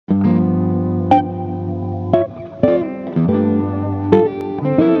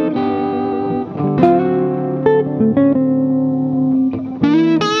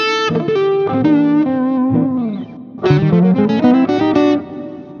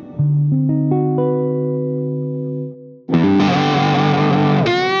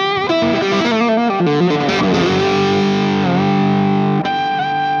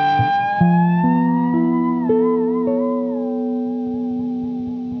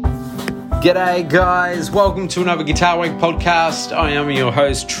G'day guys, welcome to another GUITARWANK podcast. I am your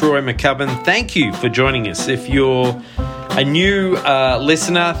host Troy McCubbin. Thank you for joining us. If you're a new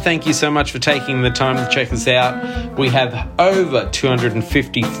listener, thank you so much for taking the time to check us out. We have over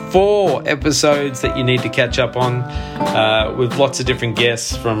 254 episodes that you need to catch up on with lots of different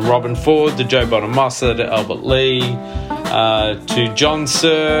guests, from Robin Ford to Joe Bonamassa to Albert Lee to John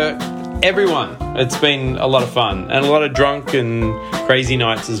Sir. Everyone. It's been a lot of fun and a lot of drunk and crazy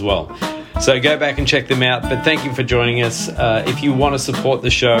nights as well. So go back and check them out. But thank you for joining us. If you want to support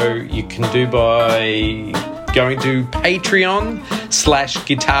the show, you can do by going to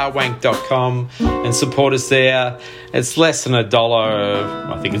patreon.com/guitarwank.com and support us there. It's less than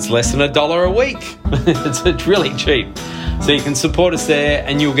 $1. I think it's less than $1 a week. It's really cheap. So you can support us there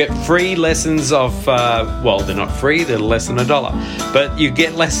and you'll get free lessons of, well, they're not free, they're less than $1. But you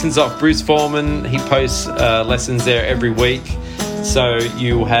get lessons off Bruce Foreman. He posts lessons there every week. So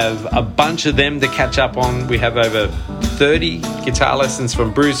you have a bunch of them to catch up on. We have over 30 guitar lessons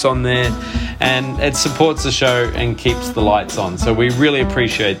from Bruce on there, and it supports the show and keeps the lights on. So we really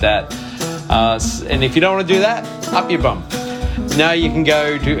appreciate that. And if you don't want to do that, up your bum. Now you can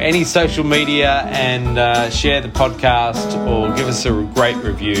go to any social media and share the podcast or give us a great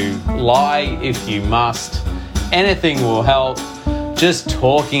review. Lie if you must. Anything will help. Just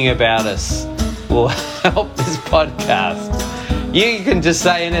talking about us will help this podcast. You can just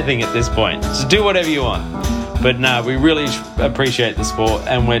say anything at this point. So do whatever you want. But no, we really appreciate the support,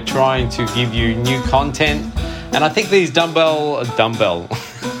 and we're trying to give you new content. And I think these Dumble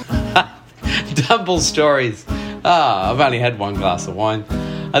stories. I've only had one glass of wine.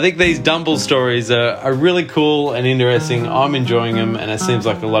 I think these Dumble stories are really cool and interesting. I'm enjoying them, and it seems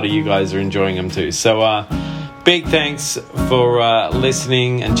like a lot of you guys are enjoying them too. So big thanks for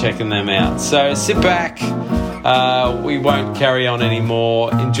listening and checking them out. So sit back. We won't carry on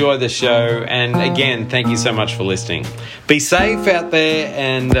anymore. Enjoy the show. And again, thank you so much for listening. Be safe out there,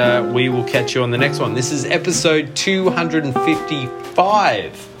 and we will catch you on the next one. This is episode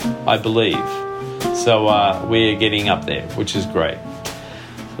 255, I believe. So we're getting up there, which is great.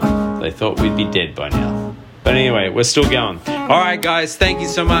 They thought we'd be dead by now. But anyway, we're still going. All right, guys, thank you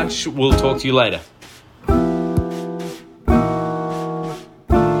so much. We'll talk to you later.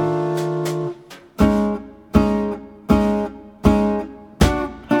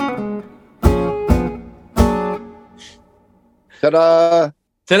 Ta-da!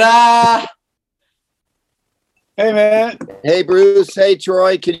 Ta-da! Hey, man. Hey, Bruce. Hey,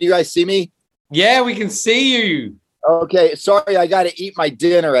 Troy. Can you guys see me? Yeah, we can see you. Okay. Sorry, I got to eat my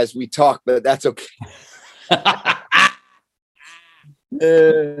dinner as we talk, but that's okay. All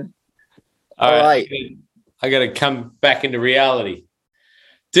right. I got to come back into reality.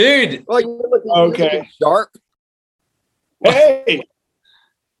 Dude. Well, you're looking sharp. Hey.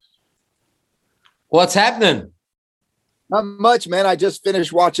 What's happening? Not much, man. I just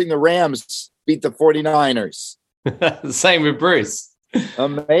finished watching the Rams beat the 49ers. Same with Bruce.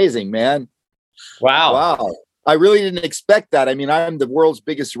 Amazing, man. Wow. I really didn't expect that. I mean, I'm the world's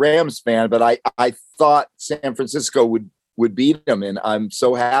biggest Rams fan, but I thought San Francisco would beat them, and I'm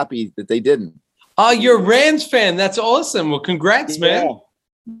so happy that they didn't. Oh, you're a Rams fan. That's awesome. Well, congrats, man.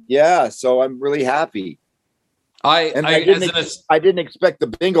 Yeah, so I'm really happy. I didn't expect the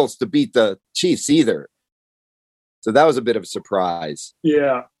Bengals to beat the Chiefs either. So that was a bit of a surprise.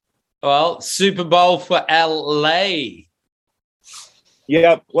 Yeah. Well, Super Bowl for LA.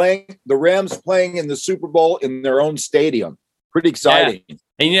 Yeah, the Rams playing in the Super Bowl in their own stadium. Pretty exciting. Yeah.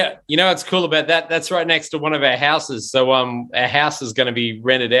 And you know what's cool about that? That's right next to one of our houses. So our house is going to be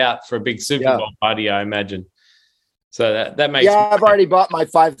rented out for a big Super Bowl party, I imagine. So that makes I've already bought my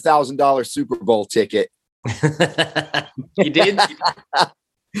 $5,000 Super Bowl ticket. You did?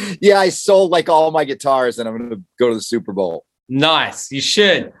 Yeah, I sold like all my guitars, and I'm going to go to the Super Bowl. Nice. You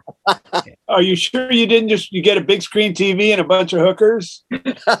should. Are you sure you didn't you get a big screen TV and a bunch of hookers?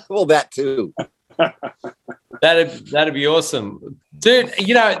 Well, that too. That'd be awesome. Dude,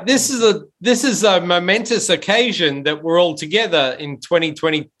 you know, this is a momentous occasion that we're all together in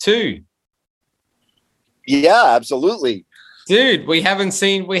 2022. Yeah, absolutely. Dude, I haven't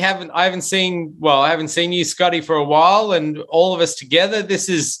seen you, Scotty, for a while, and all of us together. This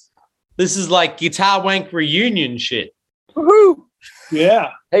is like GUITARWANK reunion shit. Woohoo!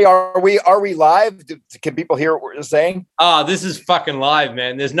 Yeah. Hey, are we live? Can people hear what we're saying? This is fucking live,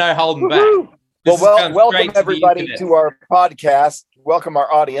 man. There's no holding Woohoo! back. Well, welcome everybody to our podcast. Welcome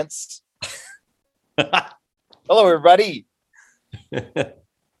our audience. Hello, everybody.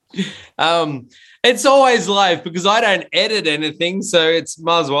 It's always live because I don't edit anything, so it's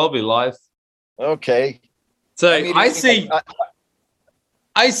might as well be live. Okay. So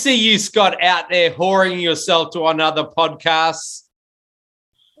I I see you, Scott, out there whoring yourself to on other podcasts.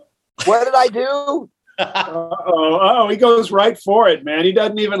 What did I do? Oh, he goes right for it, man. He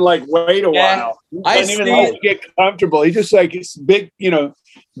doesn't even like wait a while. He doesn't even like get comfortable. He just like it's big,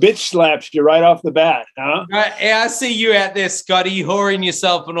 bitch slaps you right off the bat, huh? I see you out there, Scotty, whoring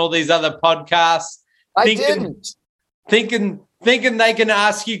yourself on all these other podcasts. Thinking they can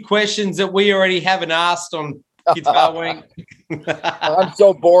ask you questions that we already haven't asked on Guitar Wank. I'm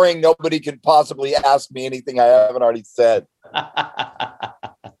so boring. Nobody can possibly ask me anything I haven't already said.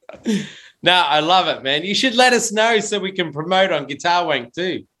 No, I love it, man. You should let us know so we can promote on Guitar Wank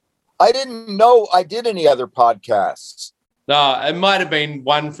too. I didn't know I did any other podcasts. No, it might have been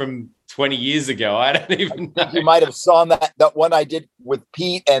one from 20 years ago. I don't even know. You might have saw that one I did with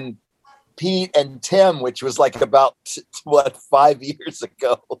Pete and Tim, which was like about 5 years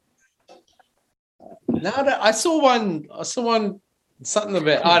ago. No, I saw one. Something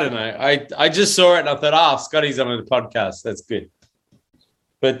about, I don't know. I just saw it and I thought, Scotty's on the podcast. That's good.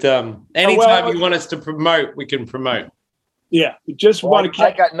 But anytime you want us to promote, we can promote. Yeah,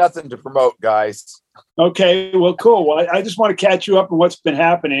 I got nothing to promote, guys. Okay, well, cool. Well, I just want to catch you up on what's been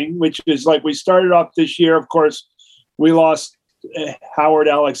happening, which is like we started off this year. Of course, we lost Howard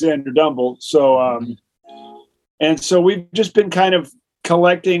Alexander Dumble. So, and so we've just been kind of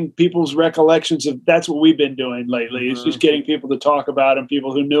collecting people's recollections of that's what we've been doing lately. Is just getting people to talk about him,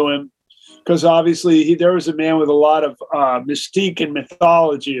 people who knew him. Because obviously there was a man with a lot of mystique and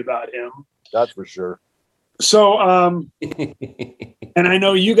mythology about him. That's for sure. So, and I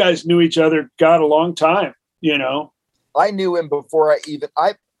know you guys knew each other, God, a long time, I knew him before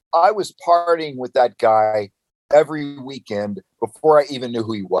I was partying with that guy every weekend before I even knew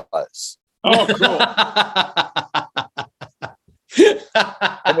who he was. Oh, cool.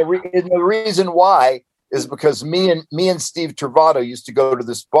 And the reason why is because me and Steve Trovato used to go to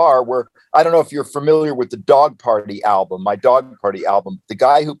this bar where, I don't know if you're familiar with the Dog Party album, my Dog Party album. The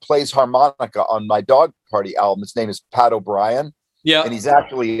guy who plays harmonica on my Dog Party album, his name is Pat O'Brien. Yeah. And he's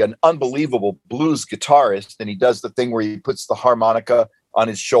actually an unbelievable blues guitarist. And he does the thing where he puts the harmonica on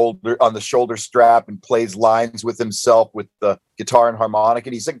his shoulder, on the shoulder strap, and plays lines with himself with the guitar and harmonica.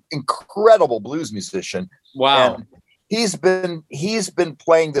 And he's an incredible blues musician. Wow. And he's been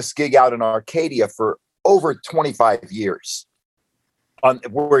playing this gig out in Arcadia for over 25 years,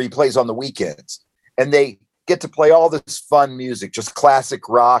 where he plays on the weekends, and they get to play all this fun music, just classic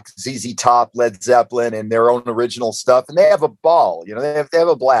rock, ZZ Top, Led Zeppelin, and their own original stuff. And they have a ball, they have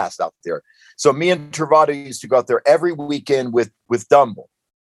a blast out there. So me and Trovato used to go out there every weekend with Dumble.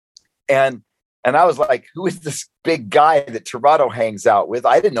 And I was like, who is this big guy that Trovato hangs out with?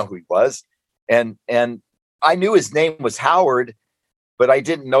 I didn't know who he was. And I knew his name was Howard, but I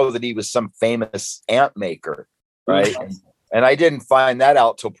didn't know that he was some famous amp maker, right? And I didn't find that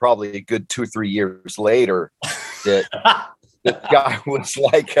out till probably a good 2-3 years later that the guy was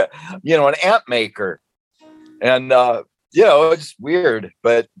like, an amp maker. And, it's weird.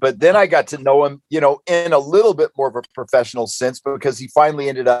 But then I got to know him, in a little bit more of a professional sense, because he finally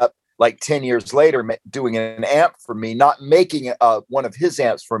ended up like 10 years later doing an amp for me, not making one of his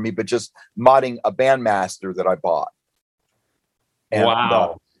amps for me, but just modding a Bandmaster that I bought. And,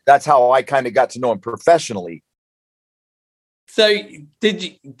 wow. That's how I kind of got to know him professionally. So did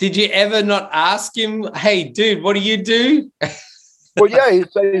you ever not ask him, hey, dude, what do you do? Well, yeah, he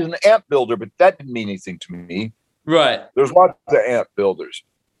said he's an amp builder, but that didn't mean anything to me. Right. There's lots of amp builders.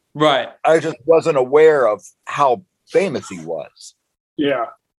 Right. I just wasn't aware of how famous he was. Yeah.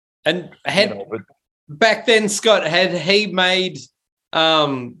 And back then, Scott, had he made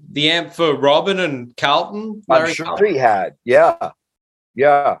the amp for Robin and Carlton? I'm sure he had.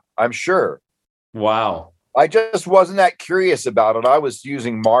 Yeah, I'm sure. Wow. I just wasn't that curious about it. I was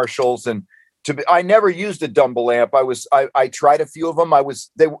using Marshalls, and I never used a Dumble amp. I tried a few of them.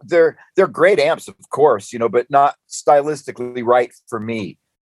 They're great amps, of course, but not stylistically right for me,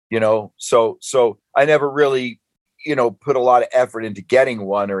 So I never really, put a lot of effort into getting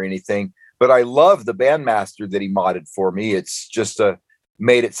one or anything. But I love the Bandmaster that he modded for me. It's just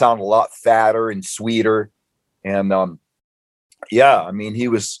made it sound a lot fatter and sweeter, and he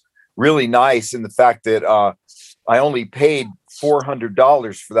was really nice in the fact that I only paid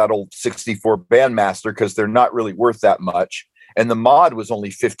 $400 for that old 64 Bandmaster because they're not really worth that much, and the mod was only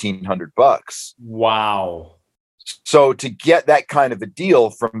 $1,500. Wow! So to get that kind of a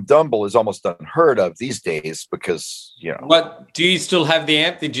deal from Dumble is almost unheard of these days because What do you still have the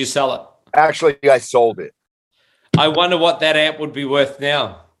amp? Did you sell it? Actually, I sold it. I wonder what that amp would be worth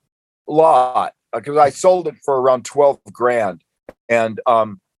now. A lot, because I sold it for around $12,000. And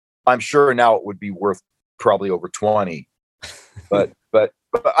I'm sure now it would be worth probably over 20. But but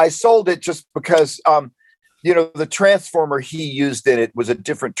I sold it just because, the transformer he used in it was a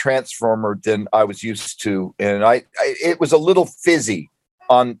different transformer than I was used to, and it was a little fizzy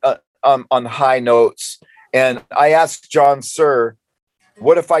on high notes. And I asked John Sir,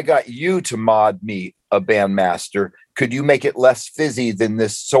 what if I got you to mod me a bandmaster? Could you make it less fizzy than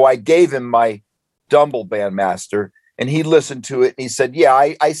this? So I gave him my Dumble bandmaster, and he listened to it and he said,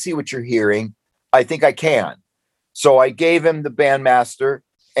 yeah, I see what you're hearing. I think I can. So I gave him the bandmaster,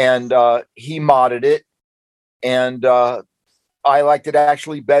 and he modded it, and I liked it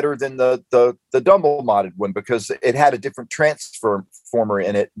actually better than the Dumble modded one, because it had a different transformer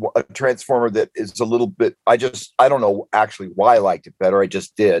in it, a transformer that is a little bit, I don't know actually why I liked it better. I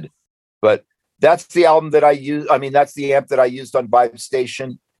just did. But that's the album that I use. I mean, that's the amp that I used on Vibe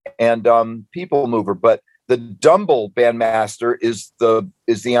Station and People Mover. But the Dumble bandmaster is the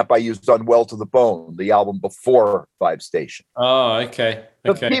amp I used on Well to the Bone, the album before Vibe Station. Oh, okay.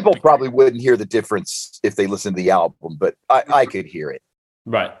 Okay. People probably wouldn't hear the difference if they listened to the album, but I could hear it.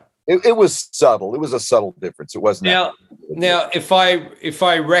 Right. It was subtle. It was a subtle difference. It wasn't. Now, if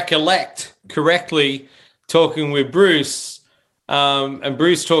I recollect correctly, talking with Bruce, and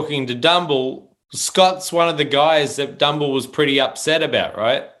Bruce talking to Dumble, Scott's one of the guys that Dumble was pretty upset about,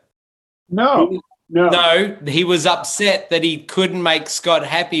 right? No, he was upset that he couldn't make Scott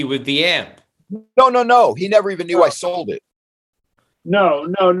happy with the amp. No. He never even knew I sold it. No.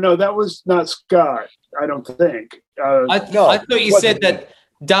 That was not Scott. I don't think. I thought you said that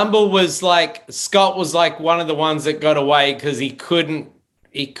Dumble was like, Scott was like one of the ones that got away because he couldn't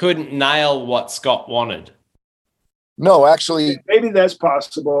nail what Scott wanted. No, actually, maybe that's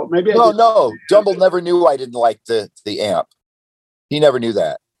possible. Maybe no. Dumble never knew I didn't like the amp. He never knew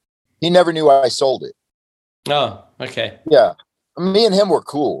that. He never knew I sold it. Oh, okay. Yeah, me and him were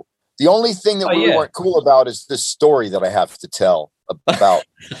cool. The only thing that we weren't cool about is this story that I have to tell about.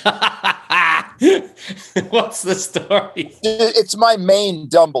 What's the story? It's my main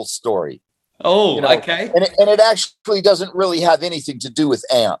Dumble story. Oh, okay. And it actually doesn't really have anything to do with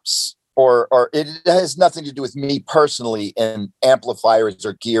amps, or it has nothing to do with me personally and amplifiers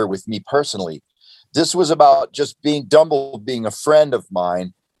or gear with me personally. This was about just Dumble being a friend of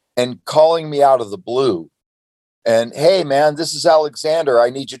mine and calling me out of the blue. And, hey, man, this is Alexander. I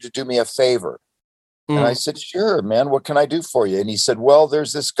need you to do me a favor. And I said, sure, man, what can I do for you? And he said, well,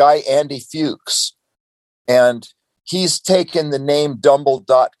 there's this guy, Andy Fuchs, and he's taken the name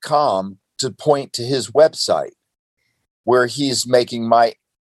Dumble.com to point to his website where he's making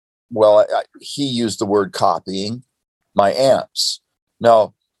he used the word copying my amps.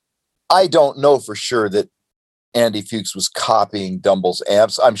 Now, I don't know for sure that Andy Fuchs was copying Dumble's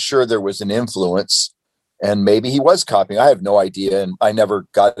amps. I'm sure there was an influence, and maybe he was copying. I have no idea, and I never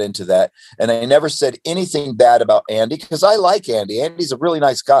got into that. And I never said anything bad about Andy because I like Andy. Andy's a really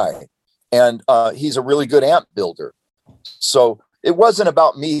nice guy, and he's a really good amp builder. So it wasn't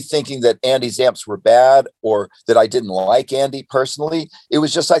about me thinking that Andy's amps were bad or that I didn't like Andy personally. It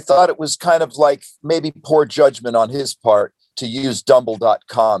was just I thought it was kind of like maybe poor judgment on his part to use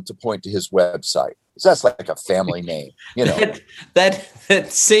Dumble.com to point to his website. That's like a family name, That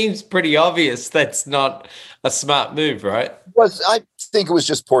seems pretty obvious. That's not a smart move, right? I think it was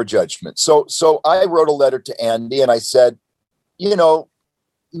just poor judgment. So I wrote a letter to Andy and I said,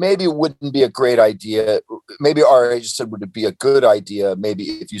 maybe it wouldn't be a great idea. Maybe I just said, would it be a good idea? Maybe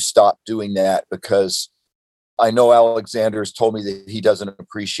if you stop doing that, because I know Alexander's told me that he doesn't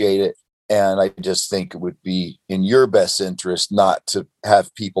appreciate it. And I just think it would be in your best interest not to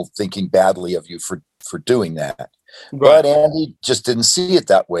have people thinking badly of you for doing that. Right. But Andy just didn't see it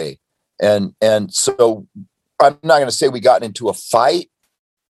that way. And so I'm not going to say we got into a fight,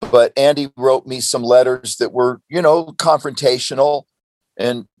 but Andy wrote me some letters that were, confrontational,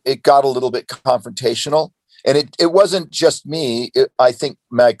 and it got a little bit confrontational. And it wasn't just me. I think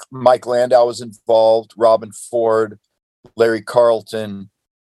Mike Landau was involved, Robin Ford, Larry Carlton.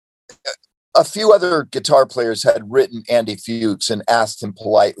 A few other guitar players had written Andy Fuchs and asked him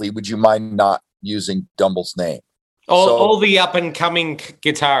politely, would you mind not using Dumble's name? All the up-and-coming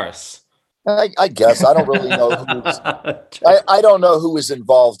guitarists. I guess. I don't really know I don't know who was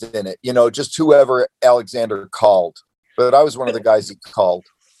involved in it. Just whoever Alexander called. But I was one of the guys he called.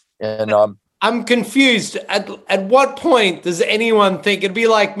 And I'm confused. At what point does anyone think it'd be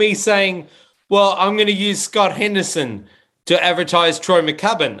like me saying, well, I'm going to use Scott Henderson to advertise Troy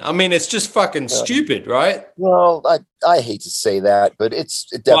McCubbin? I mean, it's just fucking stupid, right? Well, I hate to say that, but it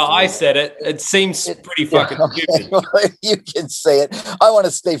definitely. Well, I said it. It seems pretty fucking stupid. You can say it. I want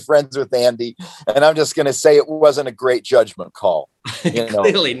to stay friends with Andy, and I'm just going to say it wasn't a great judgment call.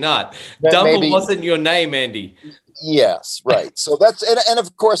 Clearly not. Dumble wasn't your name, Andy. Yes, right. So that's and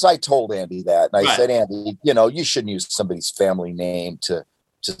of course I told Andy that, and I Right. said, Andy, you shouldn't use somebody's family name to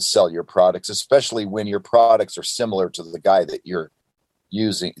sell your products, especially when your products are similar to the guy that you're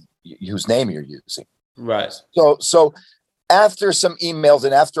using, whose name you're using. Right. So after some emails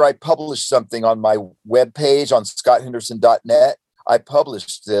and after I published something on my webpage on scotthenderson.net, I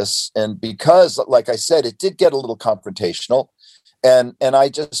published this, and because, like I said, it did get a little confrontational, and I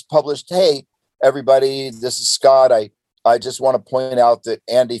just published, hey, everybody, this is Scott. I just want to point out that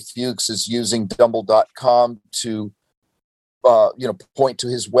Andy Fuchs is using Dumble.com to, point to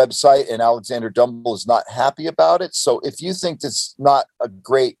his website, and Alexander Dumble is not happy about it. So if you think that's not a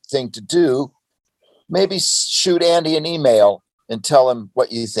great thing to do, maybe shoot Andy an email and tell him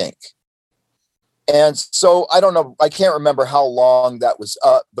what you think. And so I don't know, I can't remember how long that was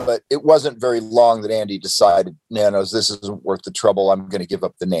up, but it wasn't very long that Andy decided, Nanos, this isn't worth the trouble. I'm going to give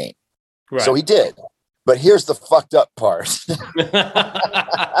up the name. Right. So he did. But here's the fucked up part.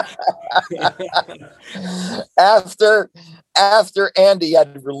 After Andy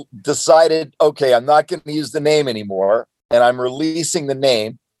had decided, okay, I'm not going to use the name anymore, and I'm releasing the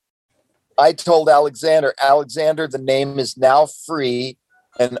name, I told Alexander, the name is now free,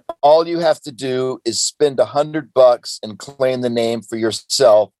 and all you have to do is spend $100 and claim the name for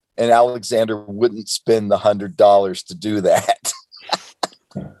yourself. And Alexander wouldn't spend the $100 to do that.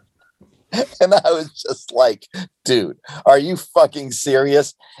 And I was just like, dude, are you fucking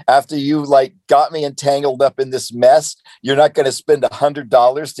serious? After you got me entangled up in this mess, you're not going to spend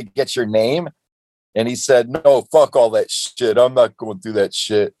 $100 to get your name? And he said, no, fuck all that shit. I'm not going through that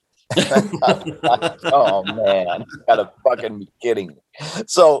shit. Oh man, you gotta fucking be kidding me.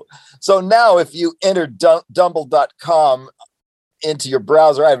 So now if you enter Dumble.com into your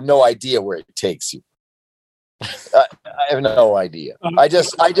browser, I have no idea where it takes you. I have no idea. I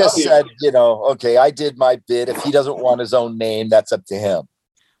just said, okay, I did my bit. If he doesn't want his own name, that's up to him.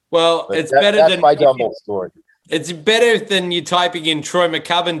 Well, But it's better that's than my Dumble story. It's better than you typing in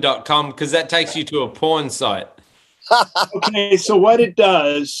TroyMcCubbin.com, because that takes you to a porn site. Okay, so what it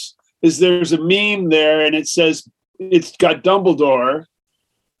does is there's a meme there, and it says, it's got Dumbledore,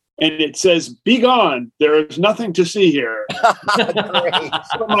 and it says, "Be gone. There is nothing to see here." Great.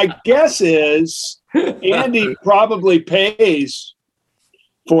 So my guess is Andy probably pays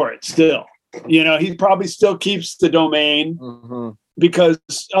for it still. He probably still keeps the domain, because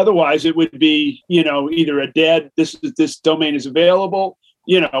otherwise it would be, either a dead, this domain is available,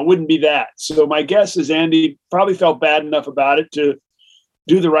 it wouldn't be that. So my guess is Andy probably felt bad enough about it to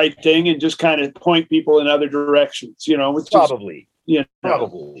do the right thing and just kind of point people in other directions, Probably.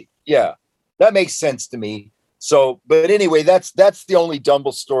 Probably. Yeah. That makes sense to me. So, but anyway, that's the only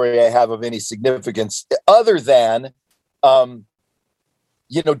Dumble story I have of any significance, other than,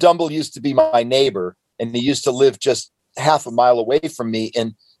 Dumble used to be my neighbor, and he used to live just half a mile away from me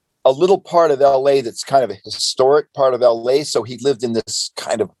in a little part of LA that's kind of a historic part of LA. So he lived in this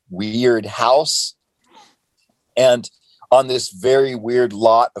kind of weird house, and on this very weird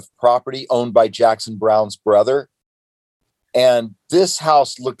lot of property owned by Jackson Browne's brother. And this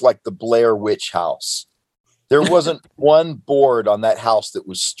house looked like the Blair Witch house. There wasn't one board on that house that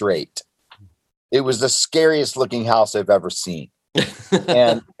was straight. It was the scariest looking house I've ever seen.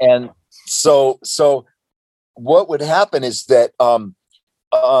 and so what would happen is that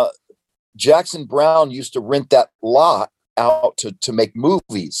Jackson Browne used to rent that lot out to make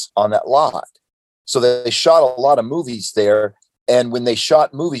movies on that lot. So they shot a lot of movies there. And when they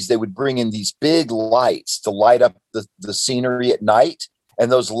shot movies, they would bring in these big lights to light up the scenery at night. And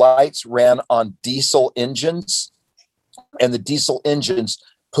those lights ran on diesel engines. And the diesel engines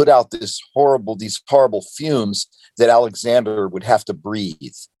put out these horrible fumes that Alexander would have to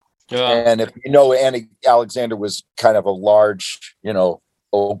breathe. Yeah. And if Alexander was kind of a large,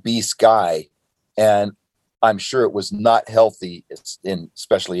 obese guy. And I'm sure it was not healthy,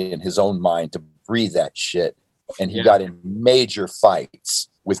 especially in his own mind, to breathe that shit. And he got in major fights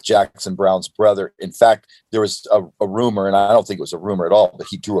with Jackson Browne's brother. In fact, there was a rumor, and I don't think it was a rumor at all, but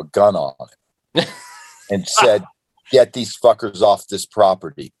he drew a gun on him and said, "Get these fuckers off this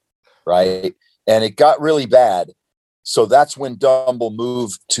property." Right. And it got really bad. So that's when Dumble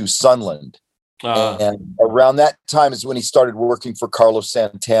moved to Sunland. And around that time is when he started working for Carlos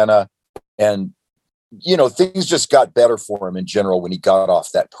Santana. And, things just got better for him in general when he got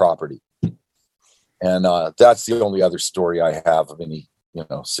off that property. And that's the only other story I have of any,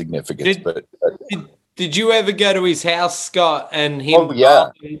 significance. Did you ever go to his house, Scott, and him? Oh, yeah.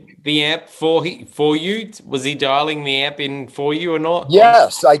 The amp for you? Was he dialing the amp in for you or not?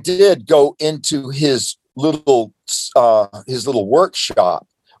 Yes, I did go into his little workshop,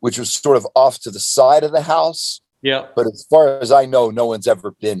 which was sort of off to the side of the house. Yeah. But as far as I know, no one's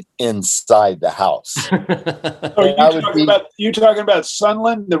ever been inside the house. Are you talking about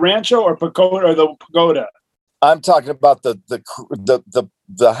Sunland, the Rancho, or Pagoda, or the Pagoda? I'm talking about the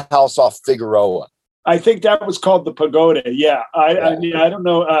house off Figueroa. I think that was called the Pagoda. Yeah, I don't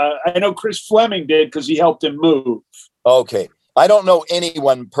know. I know Chris Fleming did because he helped him move. Okay. I don't know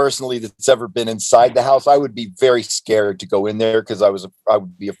anyone personally that's ever been inside the house. I would be very scared to go in there because I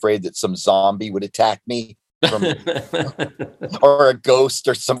would be afraid that some zombie would attack me or a ghost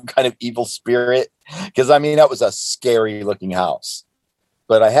or some kind of evil spirit. Because that was a scary looking house.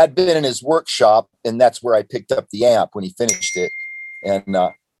 But I had been in his workshop, and that's where I picked up the amp when he finished it. And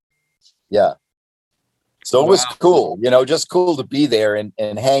yeah. So it was cool, just cool to be there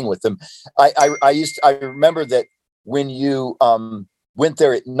and hang with him. I remember that when you went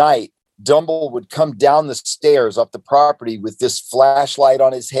there at night, Dumble would come down the stairs off the property with this flashlight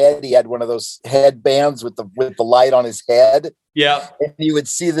on his head. He had one of those headbands with the light on his head. Yeah. And you would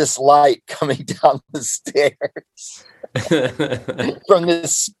see this light coming down the stairs from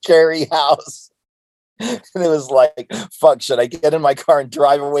this scary house. And it was like, fuck, should I get in my car and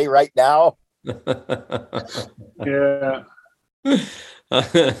drive away right now? Yeah.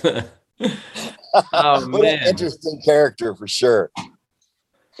 Oh, what man. an interesting character for sure.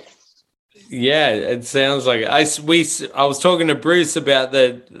 Yeah, it sounds like it. I was talking to Bruce about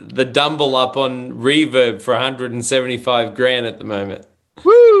the Dumble up on Reverb for 175 grand at the moment.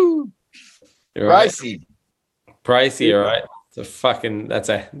 Woo! Right? Pricey, all right. It's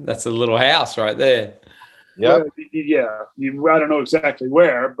that's a little house right there. Yep. Yeah. I don't know exactly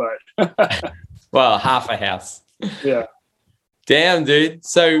where, but Well, half a house. Yeah. Damn, dude.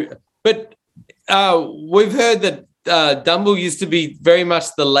 So, but we've heard that Dumble used to be very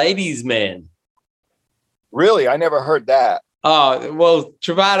much the ladies' man. Really? I never heard that. Oh, well,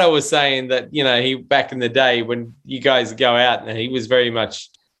 Travato was saying that, he back in the day when you guys go out, and he was very much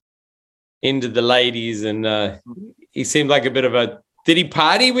into the ladies, and he seemed like a bit of a. Did he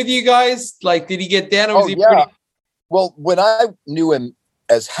party with you guys? Like, did he get down? Or was he pretty? Well, when I knew him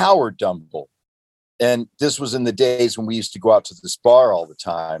as Howard Dumble, and this was in the days when we used to go out to this bar all the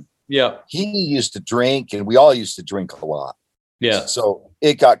time. Yeah. He used to drink, and we all used to drink a lot. Yeah. So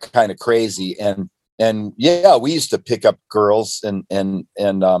it got kind of crazy, and yeah, we used to pick up girls, and I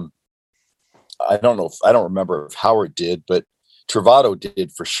don't remember if Howard did, but Travato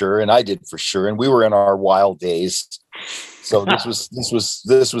did for sure, and I did for sure, and we were in our wild days. So this was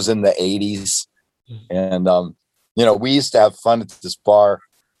in the 80s, and we used to have fun at this bar.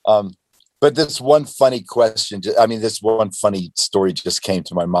 But this one funny question, this one funny story just came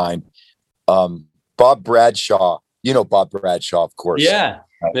to my mind. Bob Bradshaw, Bob Bradshaw, of course. Yeah,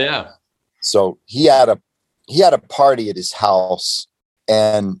 yeah. So he had a party at his house,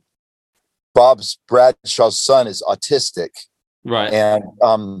 and Bradshaw's son is autistic, right? And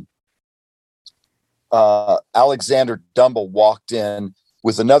Alexander Dumble walked in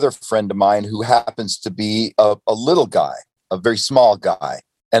with another friend of mine who happens to be a little guy, a very small guy,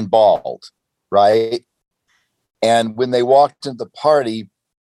 and bald, right? And when they walked into the party,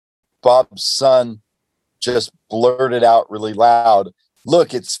 Bob's son just blurted out really loud,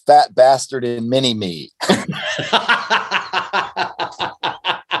 "Look, it's Fat Bastard and Mini-Me."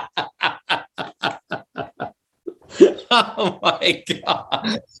 Oh my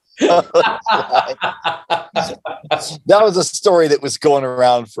God. That was a story that was going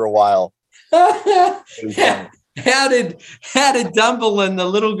around for a while. How did Dumble and the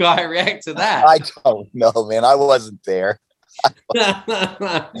little guy react to that? I don't know, man. I wasn't there.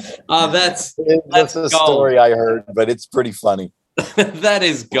 Oh, that's a story I heard, but it's pretty funny. That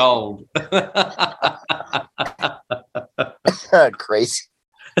is gold. Crazy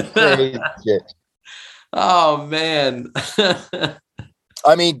shit. Oh man.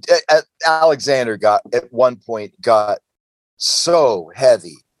 I mean, Alexander at one point got so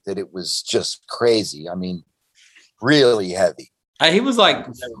heavy that it was just crazy. I mean, really heavy. He was like,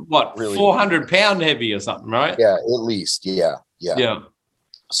 what, really 400-pound heavy or something, right? Yeah, at least. Yeah.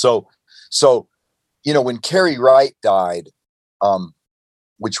 So, when Carrie Wright died,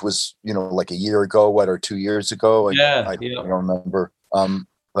 which was, like a year ago, or 2 years ago. I don't remember.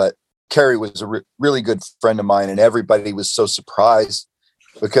 But Carrie was a really good friend of mine, and everybody was so surprised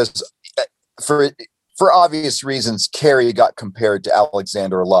because for obvious reasons, Carrie got compared to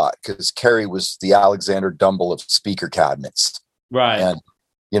Alexander a lot because Carrie was the Alexander Dumble of speaker cabinets. Right. And,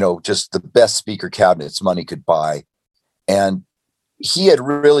 just the best speaker cabinets money could buy. And he had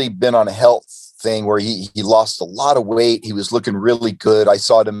really been on a health thing where he lost a lot of weight. He was looking really good. I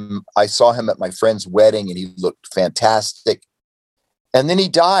saw him at my friend's wedding, and he looked fantastic. And then he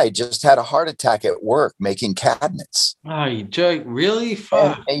died, just had a heart attack at work making cabinets. Oh, you joke. Really?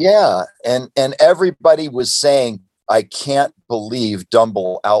 Fuck. Yeah. And everybody was saying, I can't believe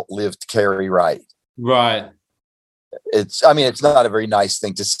Dumble outlived Carey Wright. Right. It's not a very nice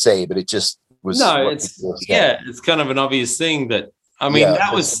thing to say, but it just was. No, it's kind of an obvious thing that,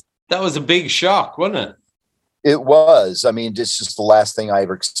 that was a big shock, wasn't it? It was. It's just the last thing I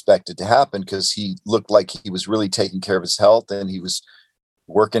ever expected to happen, because he looked like he was really taking care of his health, and he was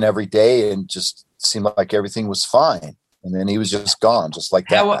working every day, and just seemed like everything was fine. And then he was just gone, just like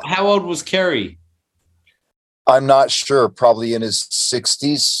that. How old was Carey? I'm not sure. Probably in his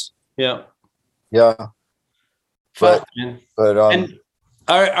 60s. Yeah. Yeah. But and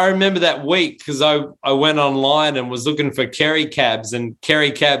I remember that week, because I went online and was looking for Carey cabs, and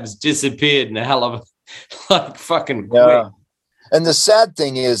Carey cabs disappeared in a hell of a fucking quick. And the sad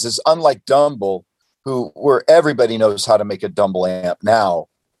thing is unlike Dumble, where everybody knows how to make a Dumble amp now,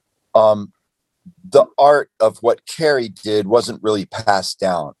 the art of what Carey did wasn't really passed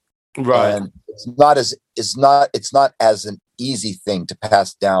down. Right. And it's not as an easy thing to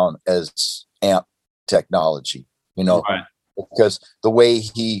pass down as amp technology, right. Because the way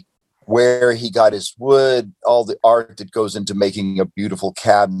where he got his wood, all the art that goes into making a beautiful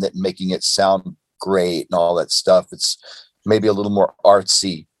cabinet and making it sound great and all that stuff, it's maybe a little more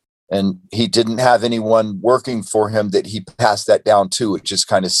artsy. And he didn't have anyone working for him that he passed that down to, which is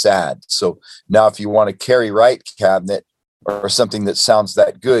kind of sad. So now if you want a Carey Wright cabinet or something that sounds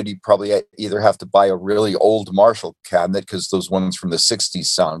that good, you probably either have to buy a really old Marshall cabinet, because those ones from the 60s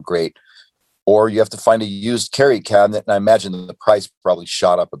sound great, or you have to find a used Carey cabinet. And I imagine the price probably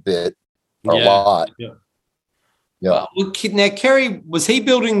shot up a bit, or a lot. Yeah. Yeah. Now, Carey, was he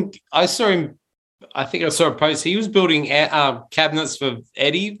building? I think I saw a post. He was building cabinets for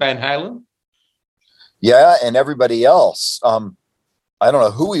Eddie Van Halen. Yeah, and everybody else. I don't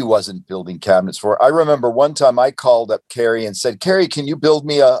know who he wasn't building cabinets for. I remember one time I called up Carey and said, Carey, can you build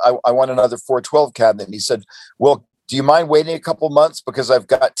me I want another 412 cabinet? And he said, well, do you mind waiting a couple months? Because I've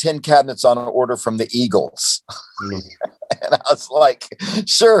got 10 cabinets on an order from the Eagles. Mm. And I was like,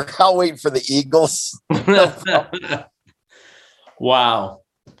 sure, I'll wait for the Eagles. Wow.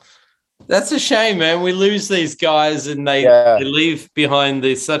 That's a shame, man. We lose these guys, and they leave behind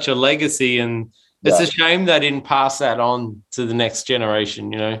such a legacy, and it's a shame they didn't pass that on to the next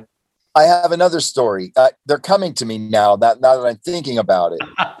generation, I have another story. They're coming to me now that I'm thinking about it,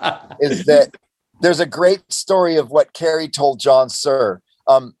 is that there's a great story of what Carey told John Suhr.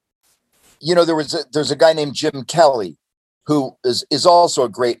 There's a guy named Jim Kelly, who is also a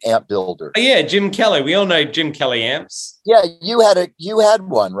great amp builder. Oh, yeah, Jim Kelly. We all know Jim Kelly amps. Yeah, you had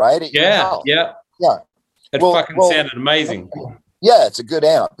one, right? Yeah. It sounded amazing. Yeah, it's a good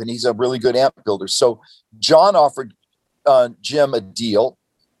amp, and he's a really good amp builder. So John offered Jim a deal.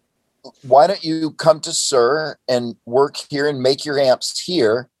 Why don't you come to Suhr and work here and make your amps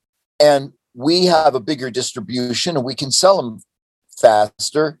here, and we have a bigger distribution, and we can sell them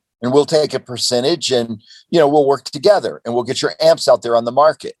faster, and we'll take a percentage, and we'll work together, and we'll get your amps out there on the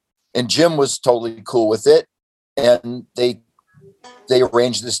market. And Jim was totally cool with it, and they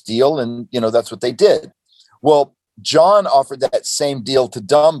arranged this deal, and that's what they did. Well, John offered that same deal to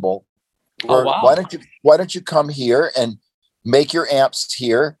Dumble. Oh, wow. Why don't you come here and make your amps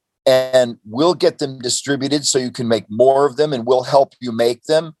here, and we'll get them distributed so you can make more of them, and we'll help you make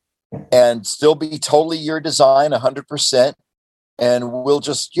them and still be totally your design 100%. And we'll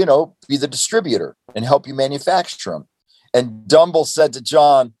just, be the distributor and help you manufacture them. And Dumble said to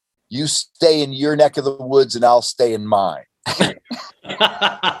John, you stay in your neck of the woods and I'll stay in mine.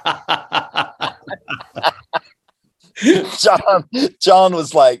 John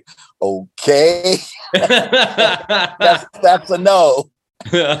was like, okay, that's a no.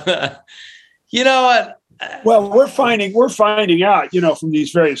 You know what? Well, we're finding out, from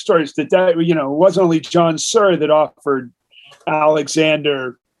these various stories that it wasn't only John Suhr that offered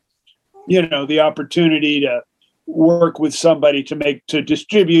Alexander, the opportunity to work with somebody to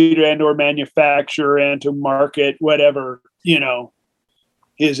distribute and or manufacture and to market whatever,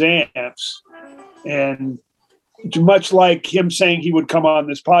 his amps. And much like him saying he would come on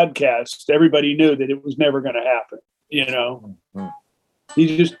this podcast, everybody knew that it was never going to happen. Mm-hmm.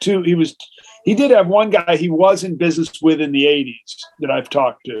 He did have one guy he was in business with in the 80s that I've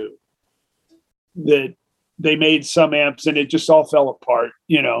talked to, that they made some amps and it just all fell apart,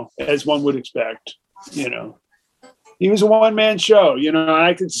 as one would expect. He was a one-man show,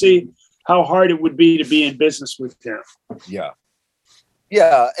 I could see how hard it would be to be in business with him. Yeah.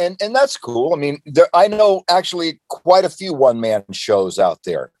 Yeah. And that's cool. I mean, I know actually quite a few one-man shows out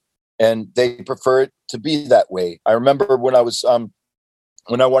there, and they prefer it to be that way. I remember when I was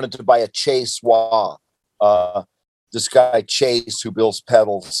when I wanted to buy a Chase wah. This guy Chase who builds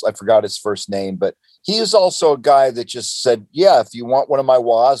pedals, I forgot his first name, but he is also a guy that just said, yeah, if you want one of my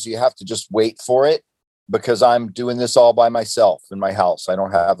wahs, you have to just wait for it, because I'm doing this all by myself in my house. I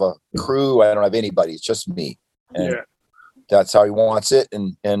don't have a crew. I don't have anybody. It's just me. And that's how he wants it.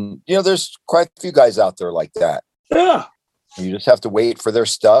 And you know, there's quite a few guys out there like that. Yeah. You just have to wait for their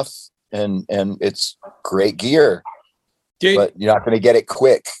stuff, and it's great gear. But you're not going to get it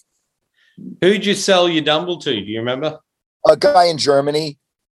quick. Who'd you sell your Dumble to? Do you remember? A guy in Germany.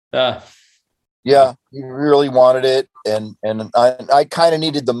 Yeah, he really wanted it, and I kind of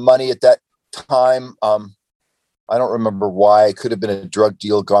needed the money at that time. I don't remember why. It could have been a drug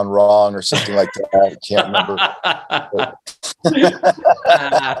deal gone wrong or something like that. I can't remember.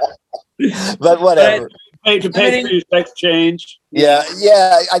 But whatever. To pay for your sex change. Yeah.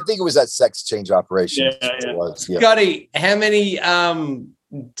 I think it was that sex change operation. Yeah. Scotty, how many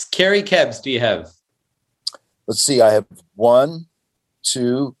carry cabs do you have? Let's see. I have 1,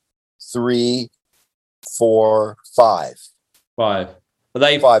 2, 3, 4, 5. 5. Are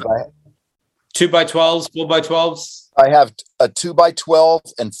they 5? 2x12s, 4x12s? I have a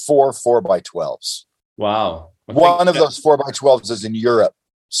 2x12 and 4 4x12s. Wow. One of those 4x12s is in Europe,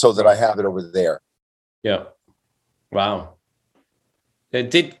 so that I have it over there. Yeah. Wow. I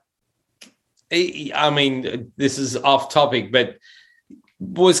mean, this is off topic, but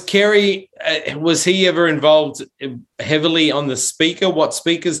was Kerry, was he ever involved heavily on the speaker, what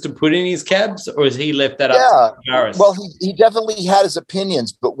speakers to put in his cabs, or has he left that up to Paris? Well, he definitely had his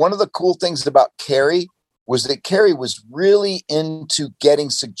opinions, but one of the cool things about Kerry was that Kerry was really into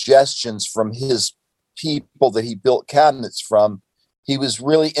getting suggestions from his people that he built cabinets from. He was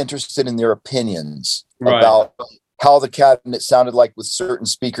really interested in their opinions about how the cabinet sounded like with certain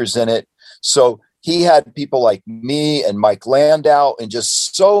speakers in it. So he had people like me and Mike Landau and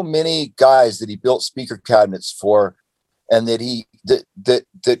just so many guys that he built speaker cabinets for, and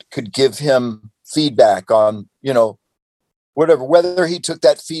that could give him feedback on, you know, whatever, whether he took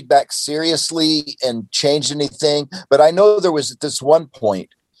that feedback seriously and changed anything. But I know there was at this one point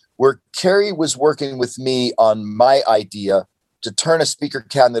where Kerry was working with me on my idea to turn a speaker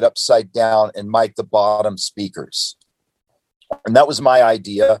cabinet upside down and mic the bottom speakers. And that was my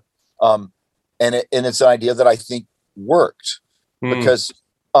idea. And it's an idea that I think worked because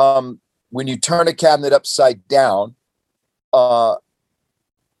when you turn a cabinet upside down,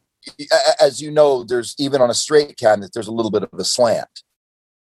 as you know, there's even on a straight cabinet, there's a little bit of a slant,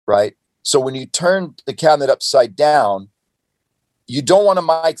 right? So when you turn the cabinet upside down, you don't want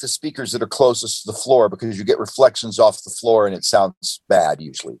to mic the speakers that are closest to the floor because you get reflections off the floor and it sounds bad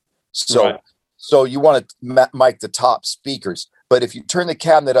usually. So you want to mic the top speakers. But if you turn the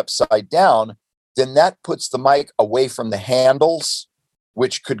cabinet upside down, then that puts the mic away from the handles,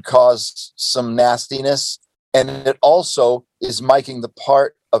 which could cause some nastiness. And it also is miking the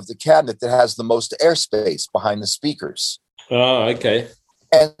part of the cabinet that has the most airspace behind the speakers. Oh, okay.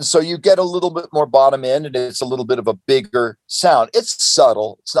 And so you get a little bit more bottom end, and it's a little bit of a bigger sound. It's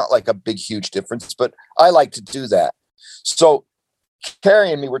subtle. It's not like a big, huge difference, but I like to do that. So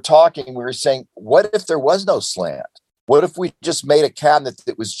Carrie and me were talking. We were saying, what if there was no slant? What if we just made a cabinet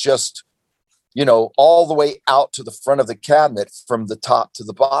that was just, you know, all the way out to the front of the cabinet from the top to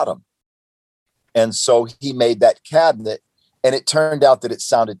the bottom? And so he made that cabinet, and it turned out that it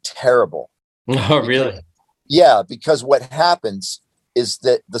sounded terrible. Oh, really? Yeah, because what happens is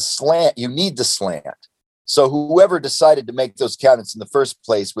that the slant, you need the slant. So whoever decided to make those cabinets in the first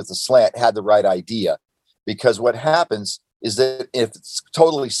place with the slant had the right idea, because what happens is that if it's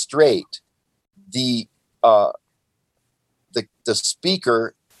totally straight, the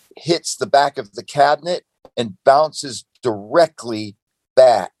speaker hits the back of the cabinet and bounces directly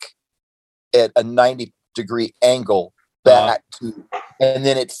back at a 90-degree angle back to, and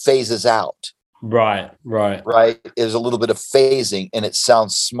then it phases out. Right. There's a little bit of phasing, and it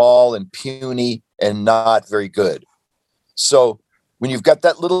sounds small and puny and not very good. So when you've got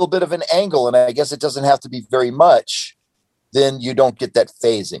that little bit of an angle, and I guess it doesn't have to be very much, then you don't get that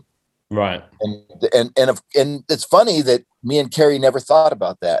phasing. Right. And it's funny that me and Carrie never thought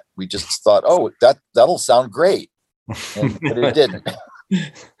about that. We just thought, oh, that'll sound great. But it didn't.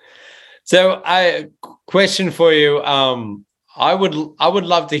 So question for you. I would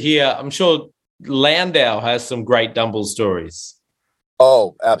love to hear, I'm sure Landau has some great Dumble stories.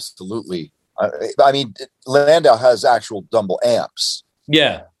 Oh, absolutely. I mean, Landau has actual Dumble amps.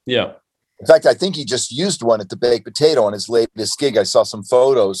 Yeah. In fact, I think he just used one at the Baked Potato on his latest gig. I saw some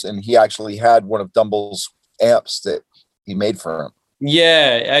photos, and he actually had one of Dumble's amps that he made for him.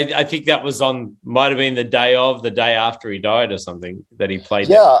 Yeah, I think that was might have been the day after he died or something that he played.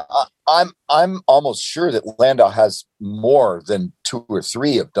 Yeah, I'm almost sure that Landau has more than 2 or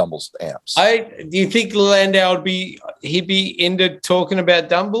 3 of Dumble's amps. Do you think Landau he'd be into talking about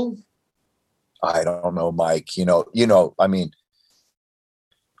Dumble? I don't know, Mike. You know. I mean,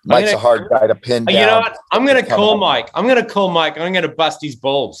 Mike's a hard guy to pin down. You know what? I'm going to call Mike. I'm going to bust his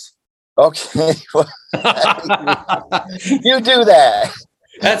balls. Okay. You do that.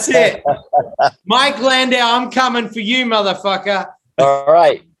 That's it. Mike Landau, I'm coming for you, motherfucker. All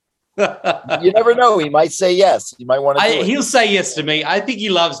right. You never know. He might say yes. He might want to do it. He'll say yes to me. I think he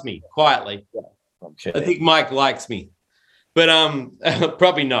loves me quietly. Yeah. Okay. I think Mike likes me. But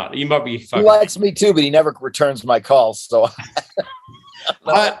probably not. He might be fucking. He likes me too, but he never returns my calls. So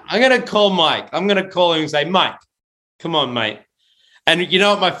I'm going to call Mike. I'm going to call him and say, Mike, come on, mate. And you know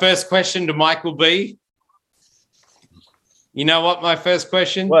what my first question to Mike will be? You know what my first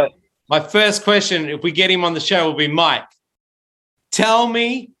question? What? My first question, if we get him on the show, will be, Mike, tell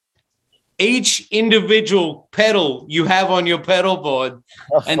me each individual pedal you have on your pedal board.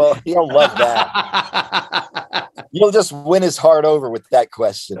 Well, he'll love that. You'll just win his heart over with that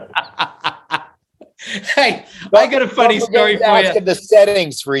question. Hey, I got a funny story for you. The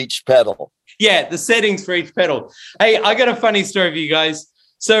settings for each pedal. Yeah, the settings for each pedal. Hey, I got a funny story for you guys.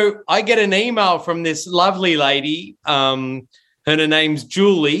 So I get an email from this lovely lady. Her name's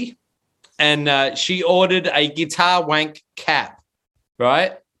Julie, and she ordered a GUITARWANK cap,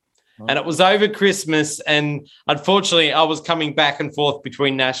 right? And it was over Christmas, and unfortunately, I was coming back and forth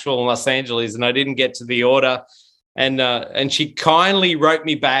between Nashville and Los Angeles, and I didn't get to the order. And she kindly wrote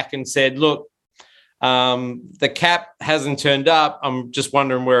me back and said, look, the cap hasn't turned up. I'm just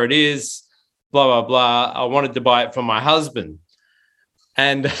wondering where it is, blah, blah, blah. I wanted to buy it for my husband.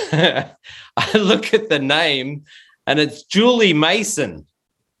 And I look at the name, and it's Julie Mason,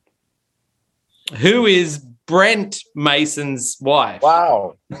 who is Brent Mason's wife.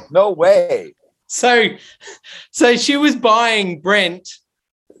 Wow. No way. So she was buying Brent,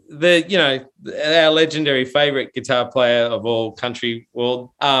 our legendary favorite guitar player of all country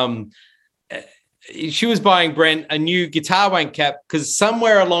world. She was buying Brent a new GUITARWANK cap because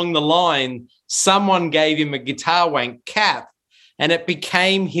somewhere along the line, someone gave him a GUITARWANK cap, and it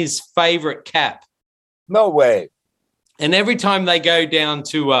became his favorite cap. No way. And every time they go down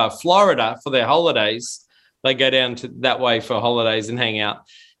to Florida for their holidays, they go down to that way for holidays and hang out.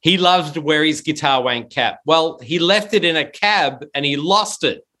 He loves to wear his GUITARWANK cap. Well, he left it in a cab and he lost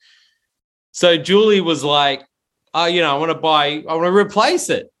it. So Julie was like, oh, I want to replace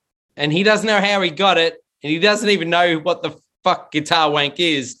it. And he doesn't know how he got it. And he doesn't even know what the fuck GUITARWANK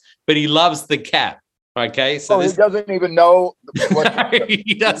is, but he loves the cap. Okay. So he doesn't even know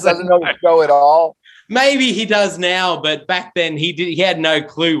he doesn't know the show at all. Maybe he does now, but back then he had no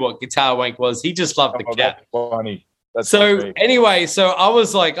clue what GUITARWANK was. He just loved the cap. That's funny. That's so great. Anyway, so I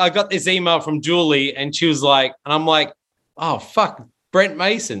was like, I got this email from Julie, and she was like, and I'm like, oh fuck, Brent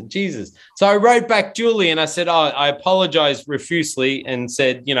Mason, Jesus. So I wrote back Julie and I said, oh, I apologize profusely and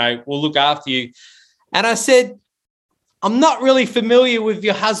said, we'll look after you. And I said, I'm not really familiar with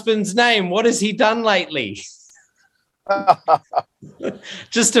your husband's name. What has he done lately?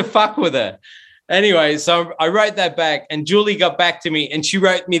 Just to fuck with her. Anyway, so I wrote that back, and Julie got back to me, and she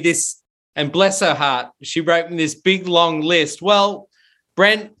wrote me this, and bless her heart, she wrote me this big, long list. Well,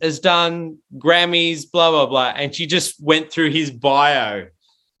 Brent has done Grammys, blah, blah, blah. And she just went through his bio,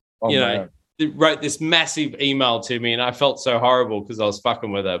 wrote this massive email to me, and I felt so horrible because I was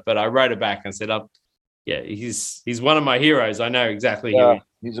fucking with her. But I wrote her back and said, yeah, he's one of my heroes. I know exactly who he is.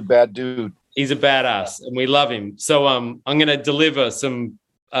 He's a bad dude. He's a badass, and we love him. So I'm going to deliver some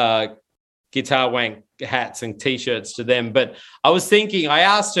GUITARWANK hats and T-shirts to them. But I was thinking, I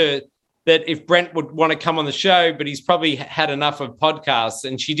asked her that if Brent would want to come on the show, but he's probably had enough of podcasts.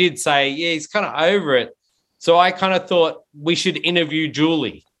 And she did say, yeah, he's kind of over it. So I kind of thought we should interview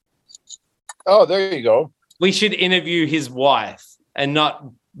Julie. Oh, there you go. We should interview his wife and not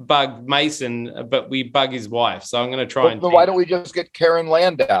bug Mason, but we bug his wife. So I'm going to try why don't we just get Karen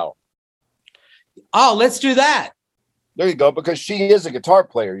Landau? Oh, let's do that. There you go, because she is a guitar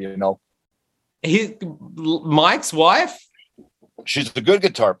player, Mike's wife? She's a good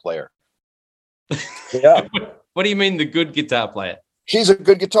guitar player. Yeah. What do you mean the good guitar player? She's a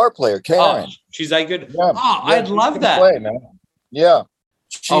good guitar player, Karen. Oh, she's a good. Yeah. I'd love that. Play, man. Yeah.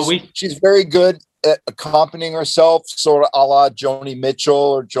 She's very good at accompanying herself, sort of a la Joni Mitchell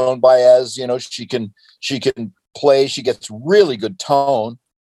or Joan Baez. She can play. She gets really good tone,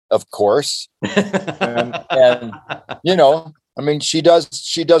 of course. and I mean, she does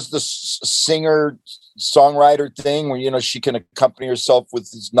the singer songwriter thing where, you know, she can accompany herself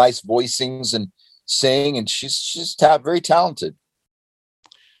with these nice voicings and sing, and she's very talented.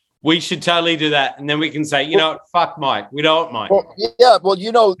 We should totally do that, and then we can say, you know what, fuck Mike. We don't want Mike. Well, yeah, well,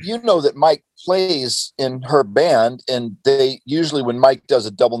 you know that Mike plays in her band, and they usually, when Mike does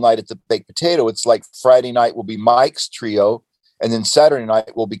a double night at the Baked Potato, it's like Friday night will be Mike's trio, and then Saturday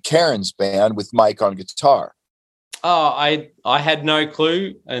night will be Karen's band with Mike on guitar. Oh, I had no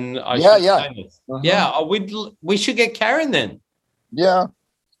clue, and we should get Karen then. Yeah.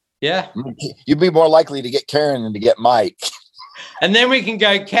 You'd be more likely to get Karen than to get Mike. And then we can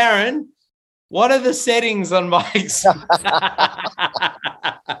go, Karen, what are the settings on Mike's?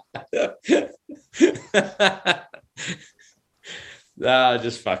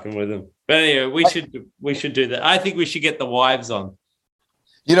 Just fucking with him. But anyway, we should do that. I think we should get the wives on.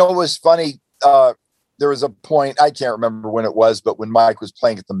 You know, it was funny. There was a point, I can't remember when it was, but when Mike was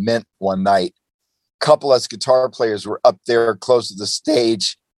playing at the Mint one night, a couple of us guitar players were up there close to the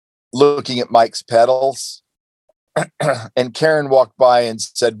stage looking at Mike's pedals. And Karen walked by and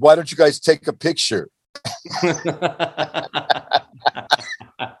said, "Why don't you guys take a picture?" I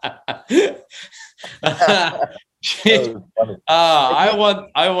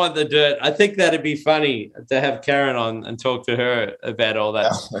want to do it. I think that'd be funny to have Karen on and talk to her about all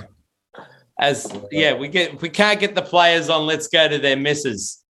that. We can't get the players on. Let's go to their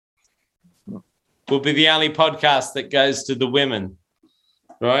misses. We'll be the only podcast that goes to the women,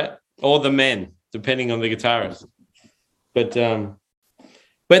 right, or the men, depending on the guitarist. But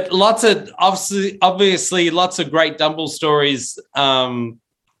lots of obviously lots of great Dumble stories to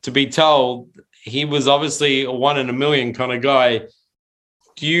be told. He was obviously a 1 in a million kind of guy.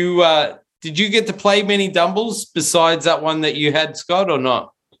 Did you get to play many Dumbles besides that one that you had, Scott, or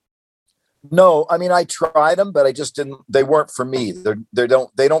not? No, I mean, I tried them, but I just didn't. They weren't for me. They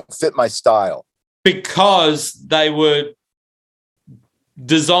don't fit my style because they were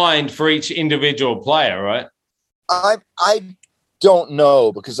designed for each individual player, right? I don't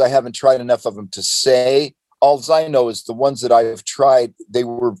know because I haven't tried enough of them to say. All I know is the ones that I've tried, they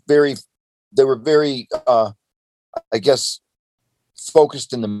were very, I guess,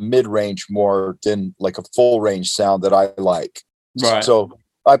 focused in the mid-range more than like a full-range sound that I like. Right. So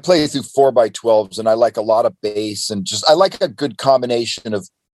I play through 4x12s, and I like a lot of bass, and I like a good combination of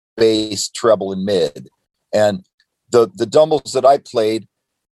bass, treble, and mid. And the Dumbles that I played,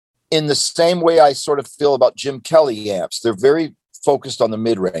 in the same way I sort of feel about Jim Kelly amps, they're very focused on the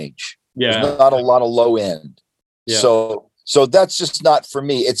mid-range. Yeah. There's not a lot of low end. Yeah. So that's just not for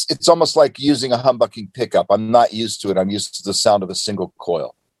me. It's almost like using a humbucking pickup. I'm not used to it. I'm used to the sound of a single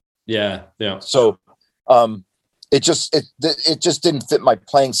coil. Yeah. Yeah. So it just didn't fit my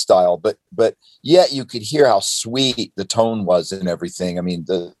playing style, but yet you could hear how sweet the tone was and everything. I mean,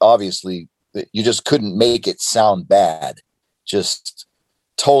 obviously you just couldn't make it sound bad. Just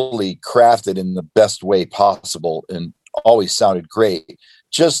totally crafted in the best way possible and always sounded great.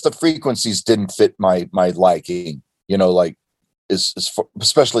 Just the frequencies didn't fit my liking, you know, like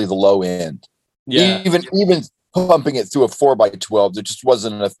especially the low end. Yeah. Even pumping it through a 4x12, there just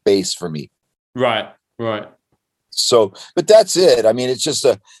wasn't enough bass for me. Right. So, but that's it. I mean, that's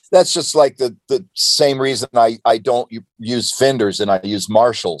just like the same reason I don't use Fenders and I use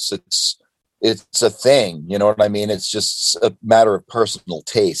Marshalls. It's a thing, you know what I mean? It's just a matter of personal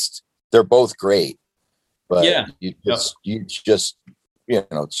taste. They're both great, but you just, you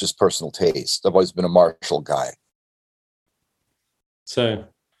know, it's just personal taste. I've always been a Marshall guy. So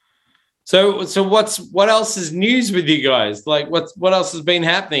what else is news with you guys? Like what else has been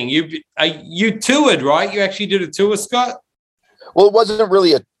happening? You toured, right? You actually did a tour, Scott? Well, it wasn't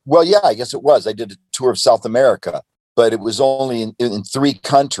really I guess it was. I did a tour of South America, but it was only in 3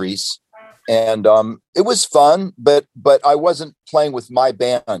 countries. And it was fun, but I wasn't playing with my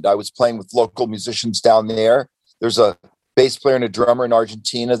band. I was playing with local musicians down there. There's a bass player and a drummer in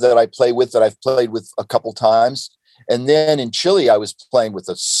Argentina that I play with, that I've played with a couple times. And then in Chile, I was playing with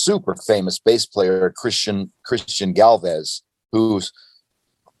a super famous bass player, Christian Galvez, who's,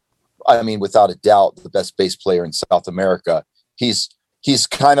 I mean, without a doubt, the best bass player in South America. He's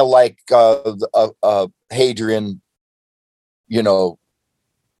kind of like Hadrian, you know,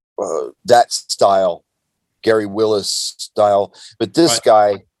 that style, Gary Willis style. But this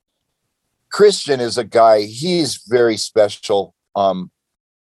guy, Christian, is a guy, he's very special.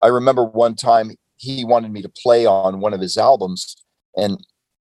 I remember one time he wanted me to play on one of his albums, and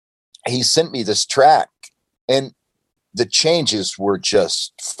he sent me this track, and the changes were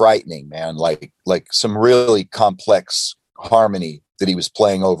just frightening, man. Like some really complex harmony that he was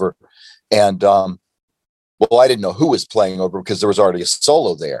playing over. And Well, I didn't know who was playing over because there was already a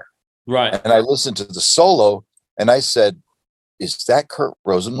solo there. Right. And I listened to the solo and I said, is that Kurt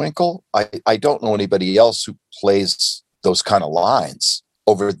Rosenwinkel? I don't know anybody else who plays those kind of lines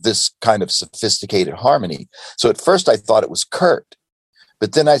over this kind of sophisticated harmony. So at first I thought it was Kurt,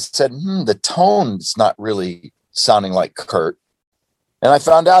 but then I said, the tone's not really sounding like Kurt. And I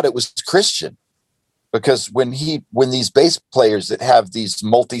found out it was Christian, because when these bass players that have these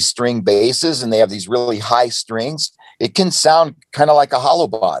multi-string basses and they have these really high strings, it can sound kind of like a hollow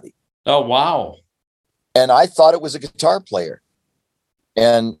body. Oh, wow. And I thought it was a guitar player.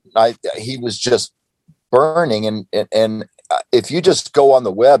 And he was just burning. And if you just go on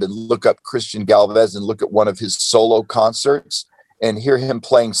the web and look up Christian Galvez and look at one of his solo concerts and hear him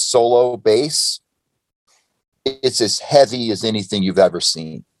playing solo bass, it's as heavy as anything you've ever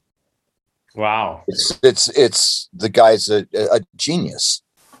seen. Wow. It's the guy's a genius.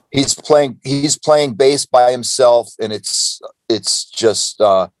 He's playing bass by himself, and it's just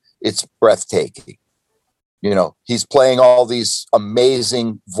it's breathtaking. You know, he's playing all these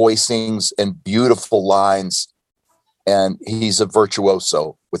amazing voicings and beautiful lines, and he's a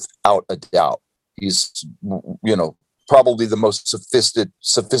virtuoso without a doubt. He's, you know, probably the most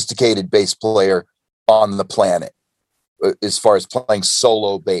sophisticated bass player on the planet as far as playing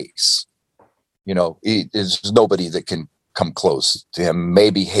solo bass. You know, there's nobody that can come close to him.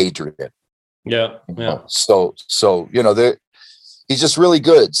 Maybe Hadrian. Yeah. Yeah. So you know, he's just really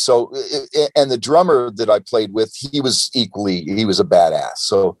good. So, and the drummer that I played with, he was a badass.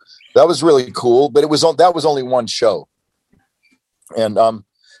 So that was really cool. But that was only one show. And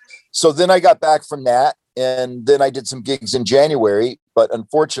so then I got back from that, and then I did some gigs in January. But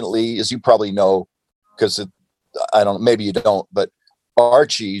unfortunately, as you probably know, because maybe you don't, but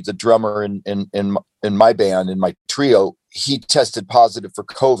Archie, the drummer in my band, in my trio, he tested positive for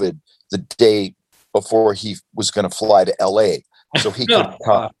COVID the day before he was going to fly to LA. So he could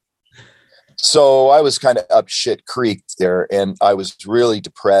come. So I was kind of up shit creek there, and I was really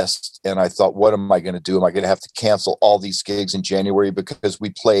depressed. And I thought, what am I going to do? Am I going to have to cancel all these gigs in January? Because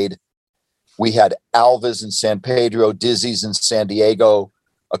we had Alva's in San Pedro, Dizzy's in San Diego,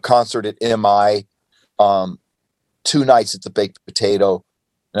 a concert at MI, 2 nights at the Baked Potato.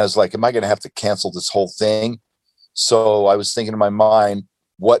 And I was like, am I going to have to cancel this whole thing? So I was thinking in my mind,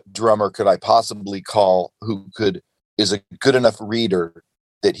 what drummer could I possibly call who is a good enough reader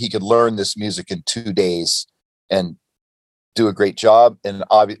that he could learn this music in 2 days and do a great job? And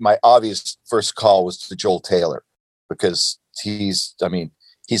my obvious first call was to Joel Taylor, because he's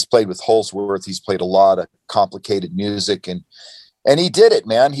played with Holsworth. He's played a lot of complicated music, and he did it,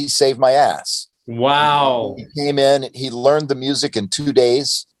 man. He saved my ass. Wow. He came in, he learned the music in 2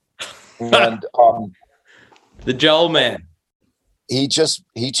 days. And the Joel man. He just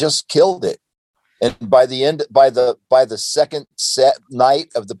killed it. And by the second set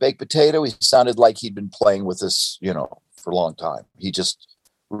night of the Baked Potato, he sounded like he'd been playing with us, you know, for a long time. He just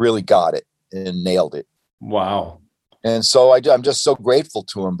really got it and nailed it. Wow. And so I'm just so grateful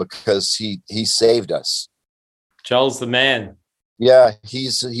to him, because he saved us. Joel's the man. Yeah,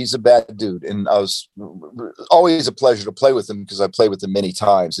 he's a bad dude. And I was always a pleasure to play with him, because I played with him many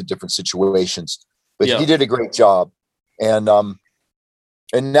times in different situations. But he did a great job. And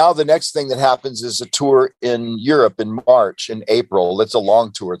now the next thing that happens is a tour in Europe in March and April. It's a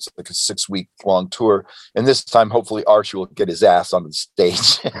long tour. It's like a 6-week long tour. And this time, hopefully, Archie will get his ass on the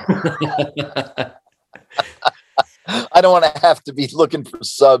stage. I don't want to have to be looking for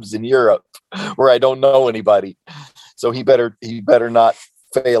subs in Europe where I don't know anybody. So he better not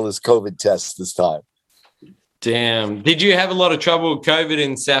fail his COVID test this time. Damn. Did you have a lot of trouble with COVID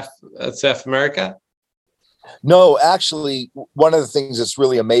in South America? No, actually, one of the things that's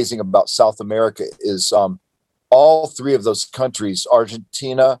really amazing about South America is all 3 of those countries,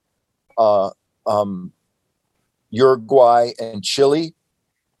 Argentina, Uruguay, and Chile,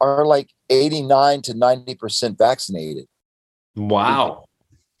 are like 89 to 90% vaccinated. Wow.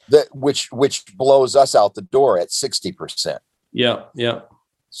 Which blows us out the door at 60%. Yeah, yeah.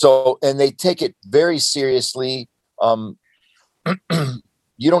 So, and they take it very seriously.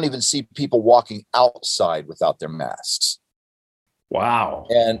 You don't even see people walking outside without their masks. Wow.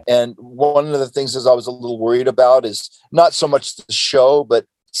 And one of the things is I was a little worried about is not so much the show, but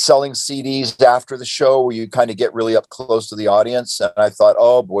selling CDs after the show, where you kind of get really up close to the audience. And I thought,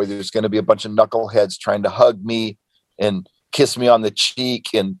 oh boy, there's going to be a bunch of knuckleheads trying to hug me and kiss me on the cheek.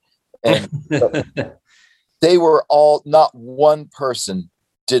 And they were all, not one person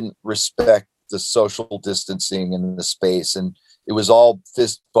didn't respect the social distancing in the space. And it was all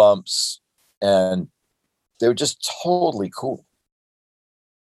fist bumps, and they were just totally cool.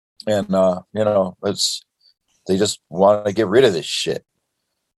 And, you know, They just want to get rid of this shit.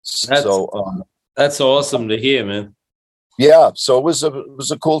 That's awesome to hear, man. Yeah, so it was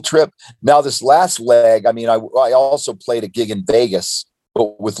a cool trip. Now this last leg, I mean, I also played a gig in Vegas,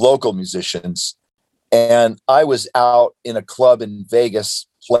 but with local musicians, and I was out in a club in Vegas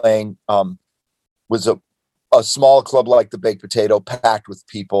playing. Was a small club like the Baked Potato, packed with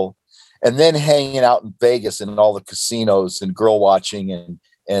people, and then hanging out in Vegas and all the casinos and girl watching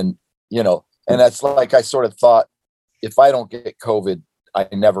and you know, and that's like I sort of thought, if I don't get COVID, I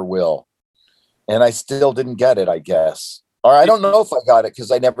never will, and I still didn't get it, I guess. Or I don't know if I got it because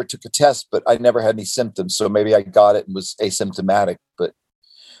I never took a test, but I never had any symptoms. So maybe I got it and was asymptomatic. But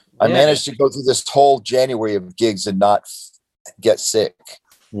I managed to go through this whole January of gigs and not get sick.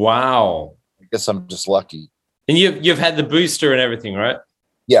 Wow. I guess I'm just lucky. And you've had the booster and everything, right?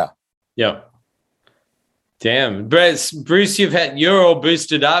 Yeah. Yeah. Damn. Bruce, you're all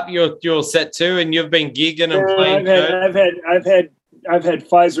boosted up. You're all set too, and you've been gigging and playing. I've had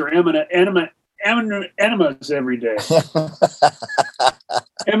Pfizer enemas every day.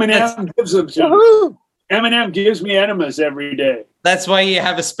 Eminem gives them to me. Eminem gives me enemas every day. That's why you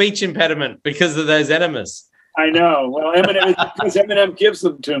have a speech impediment, because of those enemas. I know. Well, Eminem gives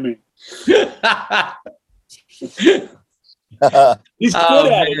them to me. He's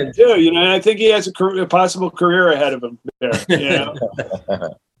good at it too, you know. And I think he has a possible career ahead of him there. You know?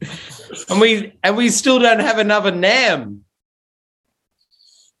 and we still don't have another NAMM.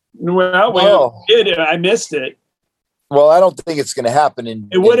 Well, we did. I missed it. Well, I don't think it's going to happen.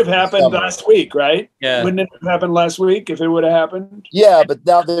 It would have happened last week, right? Yeah. Wouldn't it have happened last week if it would have happened? Yeah, but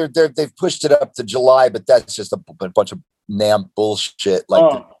now they've pushed it up to July, but that's just a bunch of NAMM bullshit,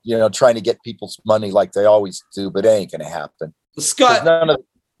 like trying to get people's money like they always do, but it ain't going to happen. Scott,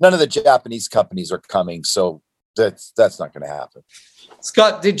 none of the Japanese companies are coming, so that's not going to happen.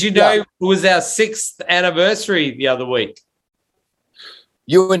 Scott, did you know it was our 6th anniversary the other week?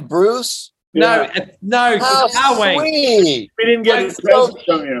 You and Bruce? No, GUITARWANK. Sweet. We didn't get a present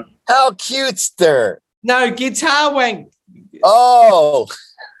from you. How cute's there? No, GUITARWANK. Oh.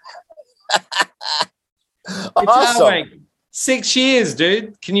 GUITARWANK. Awesome. 6 years,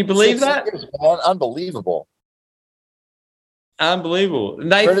 dude. Can you believe 6 that? years, man. Unbelievable. Unbelievable.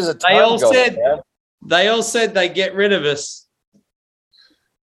 Where does the time go, man? They all said they get rid of us.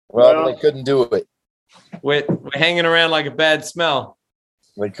 Well, they couldn't do it. We're hanging around like a bad smell.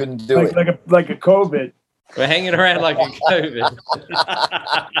 They couldn't do it. Like a COVID. We're hanging around like a COVID.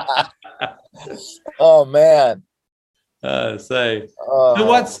 Oh man. So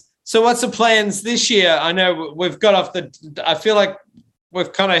what's the plans this year? I know we've got off I feel like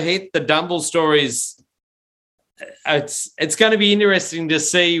we've kind of hit the Dumble stories. It's going to be interesting to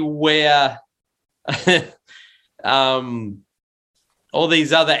see where all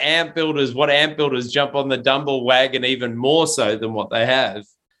these other amp builders jump on the Dumble wagon even more so than what they have.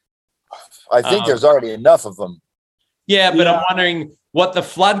 I think there's already enough of them. Yeah, but I'm wondering what the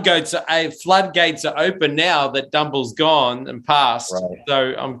floodgates are open now that Dumble's gone and passed. Right.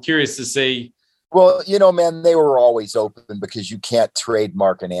 So I'm curious to see. Well, man, they were always open because you can't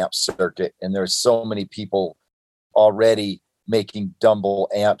trademark an amp circuit. And there's so many people already making Dumble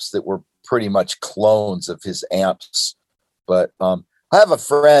amps that were pretty much clones of his amps. But I have a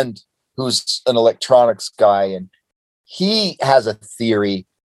friend who's an electronics guy, and he has a theory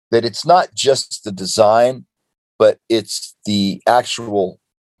that it's not just the design, but it's the actual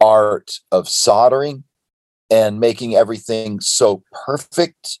art of soldering and making everything so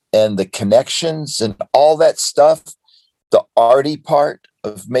perfect, and the connections and all that stuff, the arty part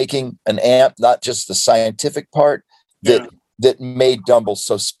of making an amp, not just the scientific part that made Dumble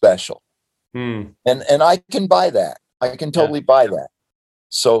so special. And I can buy that. I can totally buy that.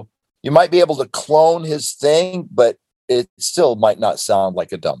 So you might be able to clone his thing, but it still might not sound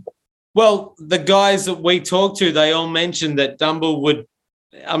like a Dumble. Well, the guys that we talked to, they all mentioned that Dumble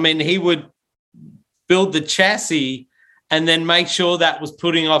he would build the chassis and then make sure that was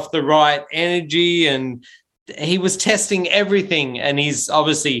putting off the right energy, and he was testing everything, and his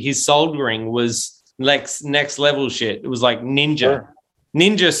soldering was next level shit. It was like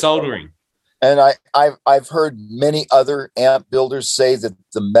ninja soldering. And I've heard many other amp builders say that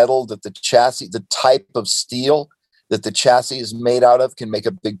the metal that the chassis, the type of steel that the chassis is made out of, can make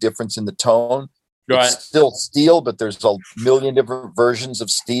a big difference in the tone. Right. It's still steel, but there's a million different versions of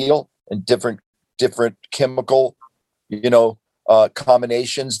steel and different chemical,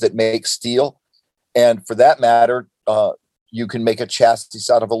 combinations that make steel. And for that matter, you can make a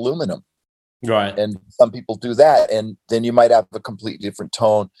chassis out of aluminum. Right. And some people do that, and then you might have a completely different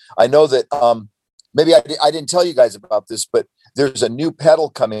tone. I know that maybe I didn't tell you guys about this, but there's a new pedal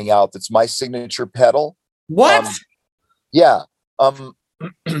coming out that's my signature pedal. What? Yeah.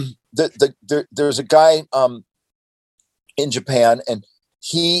 There's a guy in Japan, and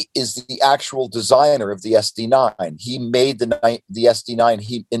he is the actual designer of the SD9. He made the SD9.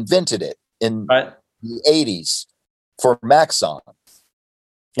 He invented it in the 80s for Maxon.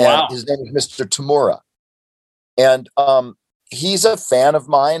 Wow. And his name is Mr. Tamura. And he's a fan of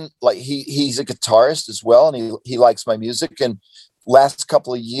mine. Like he's a guitarist as well, and he likes my music. And last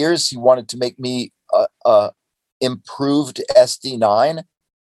couple of years, he wanted to make me a improved SD9,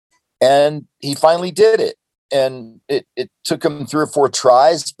 and he finally did it. And it took him 3 or 4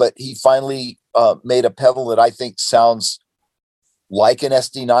 tries, but he finally made a pedal that I think sounds like an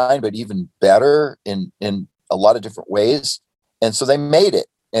SD9, but even better in a lot of different ways. And so they made it,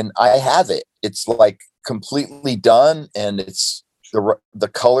 and I have it. It's like completely done, and it's the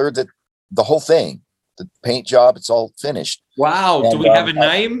color, that the whole thing, the paint job, it's all finished. Wow. And, do we have a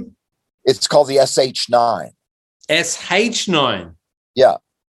name? It's called the SH9. SH9. Yeah.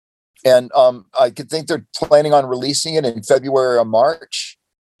 And I could think they're planning on releasing it in February or March.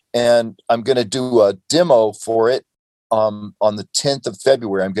 And I'm going to do a demo for it on the 10th of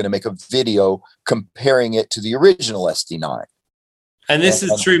February. I'm going to make a video comparing it to the original SD9. And this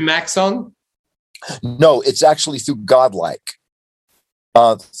is through Maxon? No, it's actually through Godlike.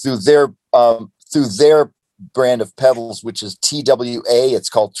 Through their brand of pedals, which is TWA. It's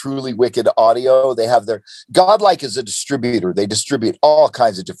called Truly Wicked Audio. They have their Godlike is a distributor. They distribute all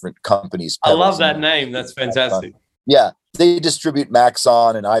kinds of different companies. I love that name. That's fantastic. Yeah, they distribute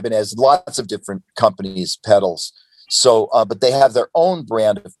Maxon and Ibanez, lots of different companies' pedals. So, but they have their own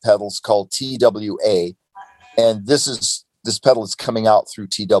brand of pedals called TWA, and this pedal is coming out through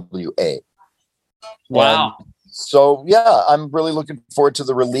TWA. Wow. And so, yeah, I'm really looking forward to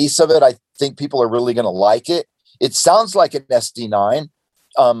the release of it. I think people are really going to like it. It sounds like an SD9,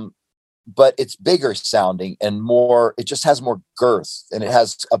 but it's bigger sounding and more, it just has more girth, and it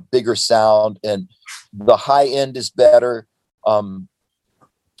has a bigger sound, and the high end is better.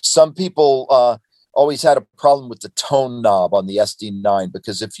 Some people always had a problem with the tone knob on the SD9,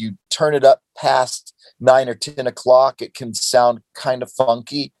 because if you turn it up past 9 or 10 o'clock, it can sound kind of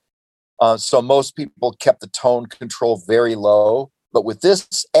funky. So most people kept the tone control very low. But with this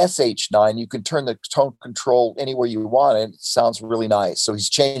SH9, you can turn the tone control anywhere you want, and it sounds really nice. So he's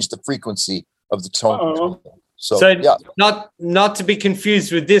changed the frequency of the tone control. So yeah. Not to be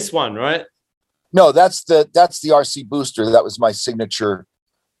confused with this one, right? No, that's the RC Booster. That was my signature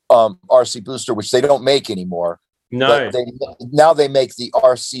RC Booster, which they don't make anymore. No. But now they make the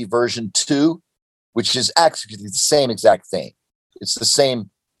RC version 2, which is actually the same exact thing. It's the same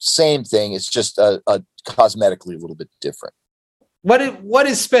thing. It's just cosmetically a little bit different. What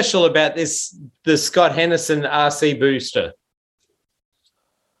is special about the Scott Henderson RC Booster?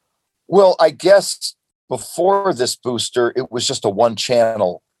 Well, I guess before this booster, it was just a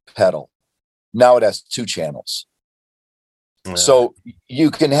 1-channel pedal. Now it has 2 channels. Yeah. So you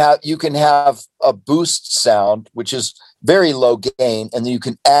can have a boost sound, which is very low gain, and then you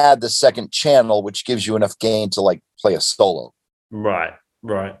can add the second channel, which gives you enough gain to like play a solo. Right.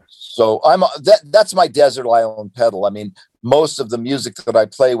 So that's my desert island pedal. I mean, most of the music that I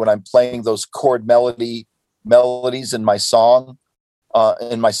play when I'm playing those chord melodies in my songs,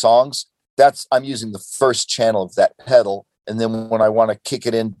 I'm using the first channel of that pedal. And then when I want to kick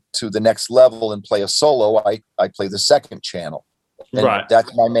it into the next level and play a solo, I play the second channel. And right.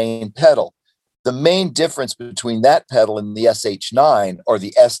 That's my main pedal. The main difference between that pedal and the SH9 or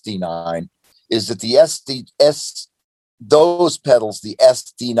the SD9 is that those pedals, the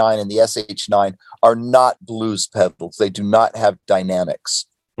SD9 and the SH9, are not blues pedals. They do not have dynamics.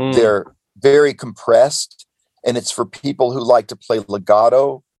 They're very compressed, and it's for people who like to play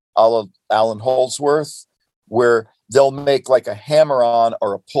legato, a la Alan Holdsworth, where they'll make like a hammer-on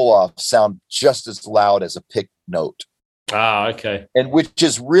or a pull-off sound just as loud as a pick note. Ah, okay. And which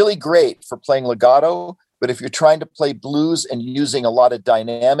is really great for playing legato. But if you're trying to play blues and using a lot of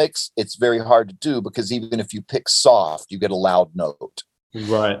dynamics, it's very hard to do, because even if you pick soft, you get a loud note.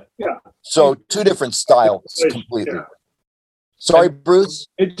 Right. Yeah. So 2 different styles completely. Yeah. Sorry, Bruce?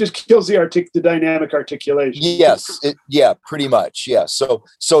 It just kills the dynamic articulation. Yes. Pretty much. Yeah. So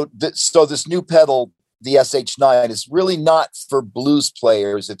this new pedal, the SH9, is really not for blues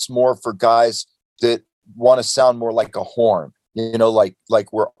players. It's more for guys that want to sound more like a horn. You know, like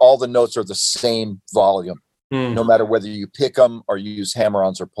where all the notes are the same volume, no matter whether you pick them or you use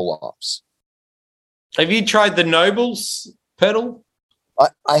hammer-ons or pull-offs. Have you tried the Nobles pedal?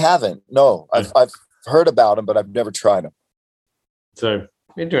 I haven't. No, I've heard about them, but I've never tried them. So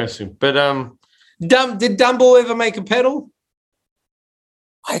interesting. But did Dumble ever make a pedal?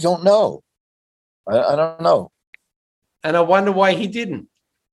 I don't know. I don't know. And I wonder why he didn't.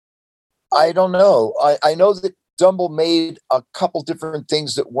 I don't know. I know that Dumble made a couple different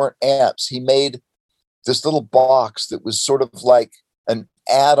things that weren't amps. He made this little box that was sort of like an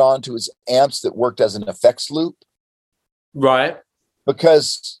add-on to his amps that worked as an effects loop. Right.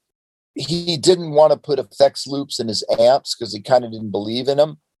 Because he didn't want to put effects loops in his amps because he kind of didn't believe in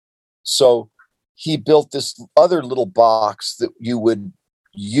them. So he built this other little box that you would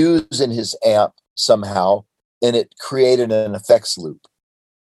use in his amp somehow, and it created an effects loop.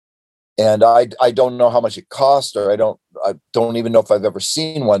 And I don't know how much it cost, or I don't even know if I've ever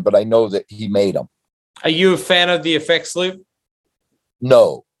seen one, but I know that he made them. Are you a fan of the effects loop?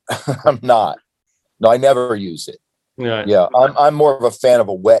 No, I'm not. No, I never use it. Right. Yeah, I'm more of a fan of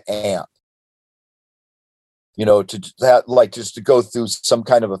a wet amp. You know, to that, like, just to go through some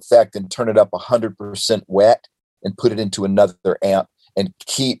kind of effect and turn it up 100% wet and put it into another amp and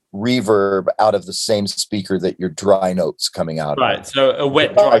keep reverb out of the same speaker that your dry notes coming out of. Right. So a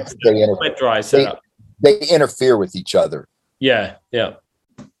wet dry setup. They interfere with each other. Yeah. So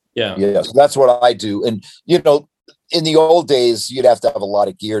that's what I do. And, you know, in the old days, you'd have to have a lot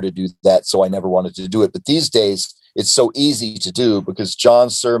of gear to do that. So I never wanted to do it. But these days, it's so easy to do because John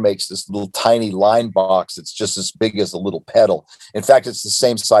Suhr makes this little tiny line box that's just as big as a little pedal. In fact, it's the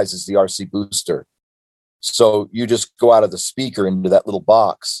same size as the RC Booster. So you just go out of the speaker into that little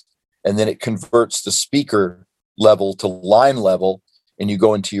box, and then it converts the speaker level to line level, and you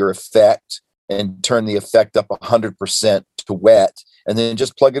go into your effect and turn the effect up 100% to wet, and then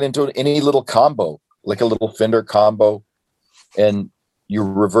just plug it into any little combo, like a little Fender combo, and your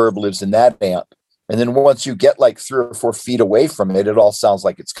reverb lives in that amp. And then once you get like 3 or 4 feet away from it, it all sounds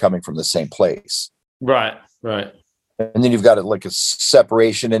like it's coming from the same place. Right. And then you've got like a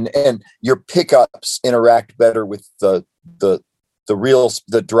separation, and your pickups interact better with the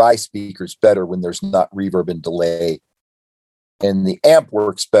dry speakers better when there's not reverb and delay. And the amp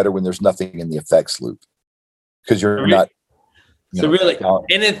works better when there's nothing in the effects loop because you're not. So really,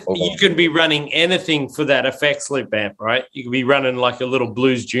 you could be running anything for that effects loop amp, right? You could be running like a little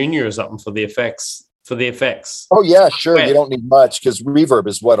Blues Junior or something for the effects. Oh, yeah, sure. You don't need much because reverb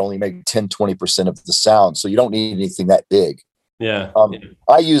is only maybe 10-20% of the sound. So you don't need anything that big. Yeah.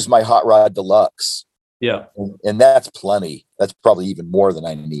 I use my Hot Rod Deluxe. Yeah. And that's plenty. That's probably even more than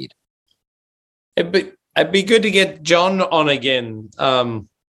I need. It'd be good to get John on again.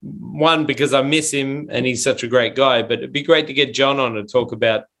 One, because I miss him and he's such a great guy, but it'd be great to get John on to talk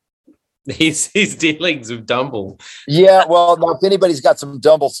about his dealings with Dumble. Yeah, well, now, if anybody's got some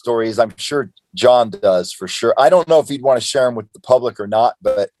Dumble stories, I'm sure John does for sure. I don't know if he'd want to share them with the public or not,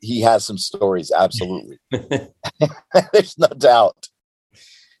 but he has some stories. Absolutely. There's no doubt.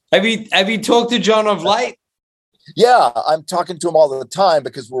 Have you talked to John of late? Yeah, I'm talking to him all the time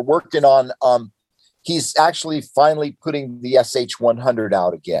because we're working on, he's actually finally putting the SH100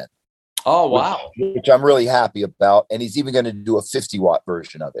 out again. Oh, wow. Which I'm really happy about. And he's even going to do a 50-watt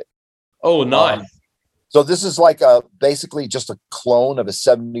version of it. Oh, nice. So this is like basically just a clone of a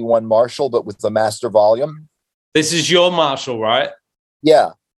 71 Marshall, but with the master volume. This is your Marshall, right?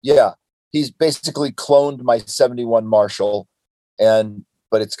 Yeah. He's basically cloned my 71 Marshall,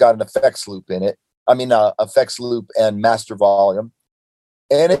 but it's got an effects loop in it. I mean, effects loop and master volume.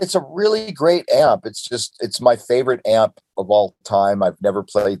 And it's a really great amp. It's my favorite amp of all time. I've never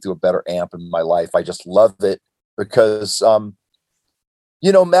played through a better amp in my life. I just love it because, an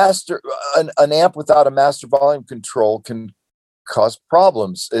amp without a master volume control can cause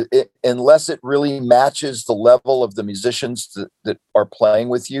problems unless it really matches the level of the musicians that are playing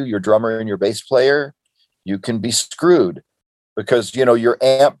with you, your drummer and your bass player. You can be screwed because, your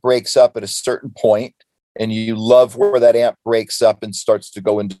amp breaks up at a certain point and you love where that amp breaks up and starts to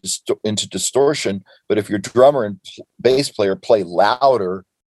go into distortion. But if your drummer and bass player play louder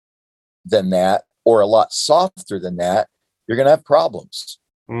than that or a lot softer than that, you're going to have problems.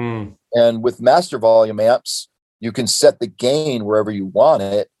 And with master volume amps, you can set the gain wherever you want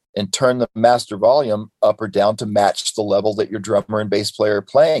it and turn the master volume up or down to match the level that your drummer and bass player are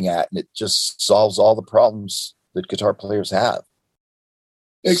playing at. And it just solves all the problems that guitar players have.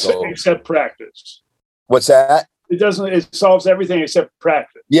 Except practice. What's that? It solves everything except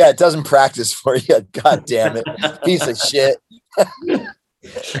practice. Yeah, it doesn't practice for you. God damn it. Piece of shit.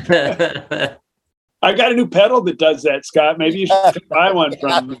 I got a new pedal that does that, Scott. Maybe you should buy one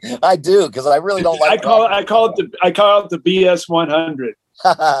from me. I do, because I really don't like. I call it the BS 100.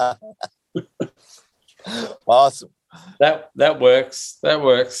 Awesome. That works.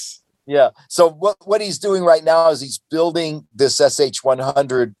 Yeah. So what he's doing right now is he's building this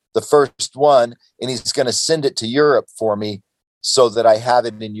SH100, the first one, and he's going to send it to Europe for me so that I have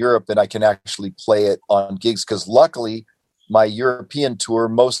it in Europe and I can actually play it on gigs. Because luckily, my European tour,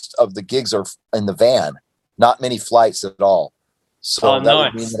 most of the gigs are in the van, not many flights at all. So that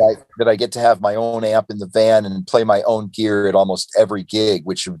would mean that I get to have my own amp in the van and play my own gear at almost every gig,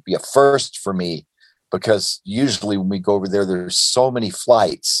 which would be a first for me, because usually when we go over there, there's so many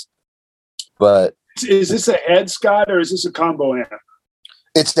flights. But is this a head, Scott, or is this a combo amp?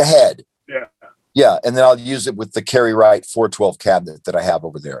 It's the head. Yeah. Yeah, and then I'll use it with the Carry Right 412 cabinet that I have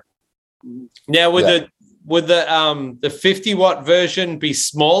over there. Now, would the 50-watt version be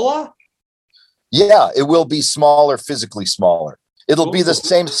smaller? Yeah, it will be smaller, physically smaller. It'll be the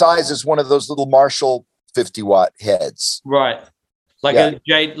same size as one of those little Marshall 50-watt heads. Right. Like a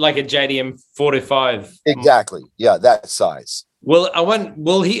JDM 45. Exactly. Yeah, that size. Well, I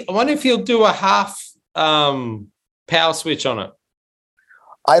wonder if he'll do a half power switch on it.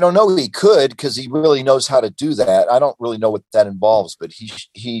 I don't know. He could, because he really knows how to do that. I don't really know what that involves, but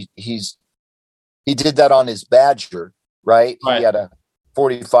he did that on his Badger, right? He had a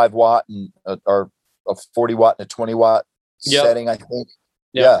 45 watt or a 40 watt and a 20 watt setting, I think.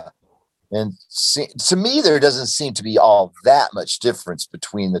 Yeah. And to me, there doesn't seem to be all that much difference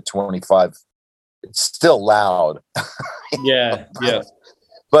between the 25. It's still loud. Yeah.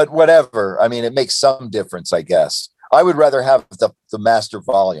 But whatever. I mean, it makes some difference, I guess. I would rather have the master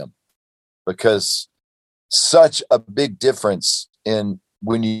volume, because such a big difference in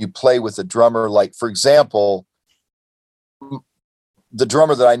when you play with a drummer. Like, for example, the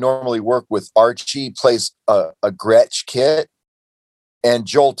drummer that I normally work with, Archie, plays a Gretsch kit, and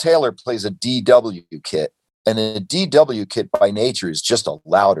Joel Taylor plays a DW kit. And a DW kit by nature is just a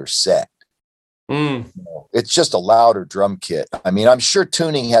louder set. It's just a louder drum kit. I mean, I'm sure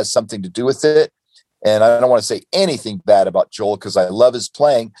tuning has something to do with it. And I don't want to say anything bad about Joel, because I love his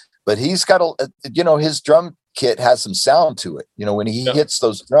playing, but he's got his drum kit has some sound to it. When he hits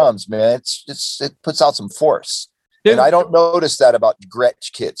those drums, man, it puts out some force. Dude. And I don't notice that about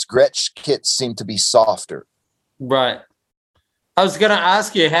Gretsch kits. Gretsch kits seem to be softer. Right. I was going to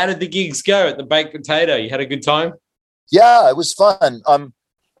ask you, how did the gigs go at the Baked Potato? You had a good time? Yeah, it was fun.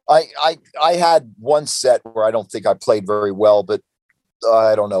 I had one set where I don't think I played very well, but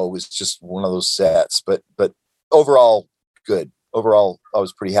I don't know. It was just one of those sets, but overall good. Overall, I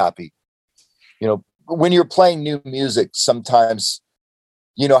was pretty happy. When you're playing new music, sometimes,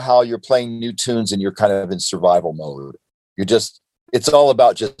 how you're playing new tunes and you're kind of in survival mode. It's all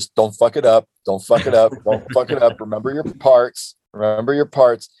about just don't fuck it up. Don't fuck it up. Don't fuck it up. Remember your parts.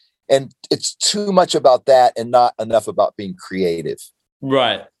 And it's too much about that and not enough about being creative.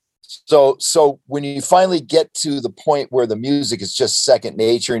 Right. So when you finally get to the point where the music is just second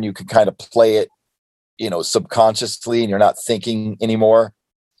nature and you can kind of play it, subconsciously, and you're not thinking anymore,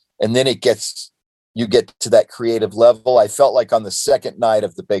 and then you get to that creative level. I felt like on the second night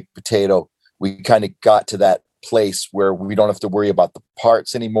of the Baked Potato, we kind of got to that place where we don't have to worry about the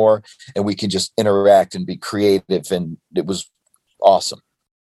parts anymore, and we can just interact and be creative, and it was awesome.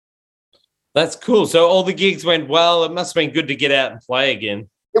 That's cool. So all the gigs went well. It must have been good to get out and play again.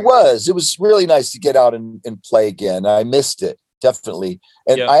 It was really nice to get out and play again. I missed it, definitely.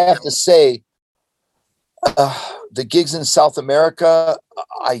 And I have to say, the gigs in South America,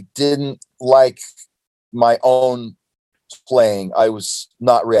 I didn't like my own playing. I was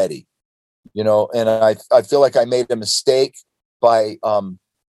not ready, and I feel like I made a mistake by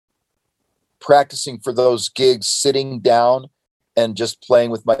practicing for those gigs, sitting down and just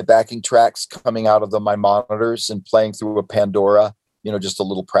playing with my backing tracks coming out of my monitors and playing through a Pandora, just a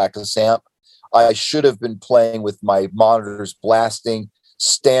little practice amp. I should have been playing with my monitors blasting,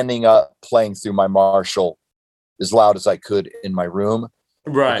 standing up, playing through my Marshall as loud as I could in my room.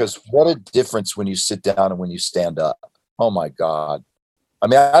 Right. Because what a difference when you sit down and when you stand up. Oh my God. I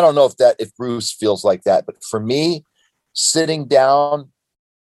mean, I don't know if Bruce feels like that, but for me, sitting down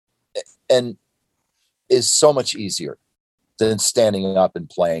and is so much easier than standing up and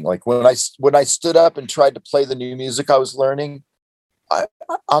playing. Like when I stood up and tried to play the new music I was learning, I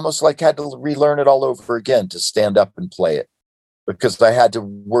almost had to relearn it all over again to stand up and play it, because I had to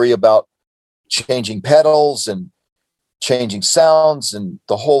worry about changing pedals and changing sounds and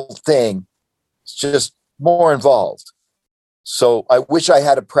the whole thing. It's just more involved. So I wish I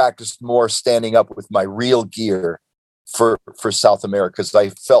had practiced more standing up with my real gear for South America, because I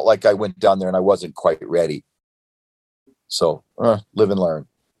felt like I went down there and I wasn't quite ready. So live and learn.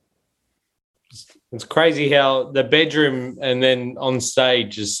 It's crazy how the bedroom and then on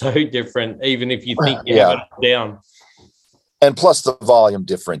stage is so different, even if you think you have it down. And plus the volume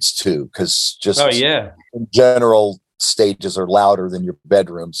difference too, because in general, stages are louder than your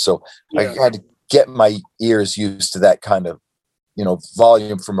bedroom. So I had to get my ears used to that kind of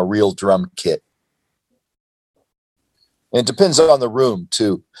volume from a real drum kit. And it depends on the room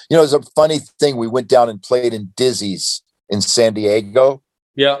too. It's a funny thing. We went down and played in Dizzy's in San Diego.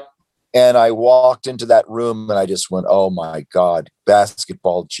 Yeah. And I walked into that room and I just went, oh my God,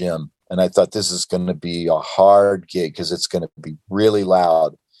 basketball gym. And I thought this is going to be a hard gig because it's going to be really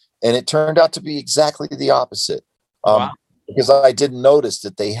loud. And it turned out to be exactly the opposite. Wow. Because I didn't notice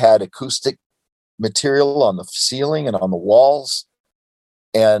that they had acoustic material on the ceiling and on the walls.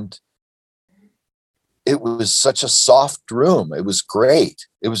 And it was such a soft room. It was great.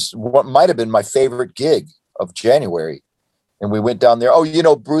 It was what might have been my favorite gig of January. And we went down there.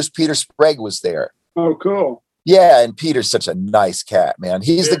 Oh, Bruce Peter Sprague was there. Oh, cool. Yeah, and Peter's such a nice cat, man.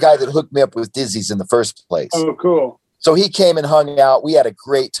 He's the guy that hooked me up with Dizzy's in the first place. Oh, cool. So he came and hung out. We had a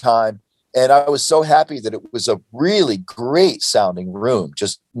great time. And I was so happy that it was a really great sounding room.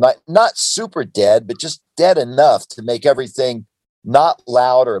 Just not super dead, but just dead enough to make everything not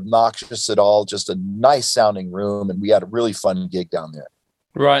loud or obnoxious at all. Just a nice sounding room. And we had a really fun gig down there.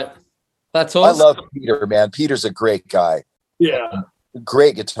 Right. That's awesome. I love Peter, man. Peter's a great guy. Yeah.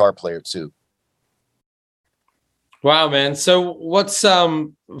 Great guitar player too. Wow, man. So what's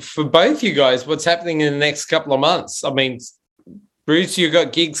for both you guys, what's happening in the next couple of months? I mean, Bruce, you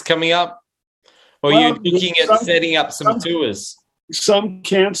got gigs coming up? Or you're looking at setting up some tours? Some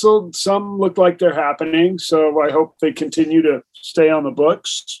canceled, some look like they're happening. So I hope they continue to stay on the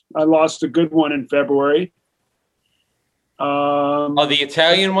books. I lost a good one in February. The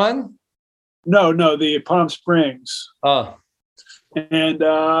Italian one? No, the Palm Springs. Oh. And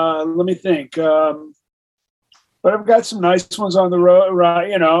let me think. But I've got some nice ones on the road, right?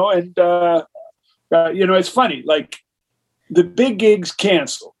 And it's funny. Like the big gigs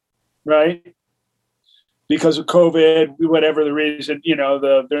cancel, right? Because of COVID, whatever the reason,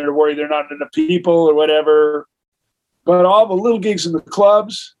 they're worried they're not enough people or whatever. But all the little gigs in the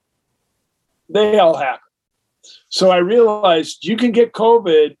clubs, they all happen. So I realized you can get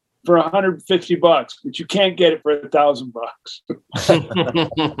COVID for $150, but you can't get it for $1,000.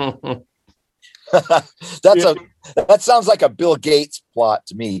 That sounds like a Bill Gates plot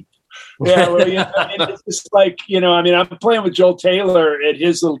to me. Yeah, well, it's just like, I'm playing with Joel Taylor at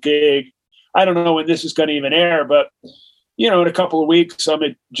his little gig. I don't know when this is going to even air, but in a couple of weeks, I'm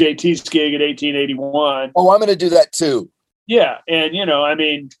at JT's gig at 1881. Oh, I'm going to do that too. Yeah,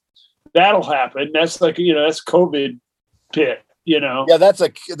 and that'll happen. That's like that's COVID pit. Yeah, that's a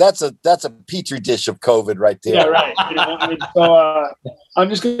petri dish of COVID right there. Yeah, right. So I'm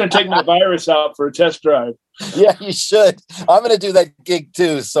just going to take my virus out for a test drive. Yeah, you should. I'm going to do that gig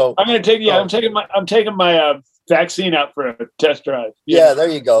too. So I'm going to take. Yeah, I'm taking my vaccine out for a test drive. Yeah, there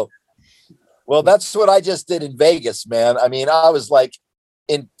you go. Well, that's what I just did in Vegas, man. I mean, I was at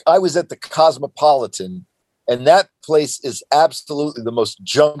the Cosmopolitan, and that place is absolutely the most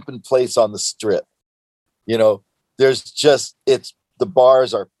jumping place on the strip. The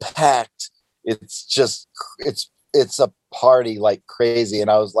bars are packed. It's a party like crazy. And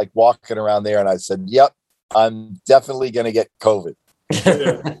I was like walking around there and I said, yep, I'm definitely going to get COVID.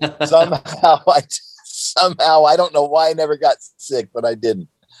 Somehow, I don't know why I never got sick, but I didn't.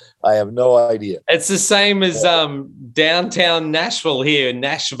 I have no idea. It's the same as downtown Nashville here in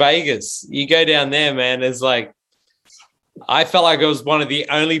Nash Vegas. You go down there, man, it's like, I felt like I was one of the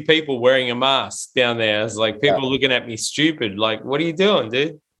only people wearing a mask down there. It's like people looking at me stupid. Like, what are you doing,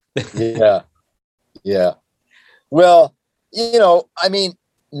 dude? Yeah. Well,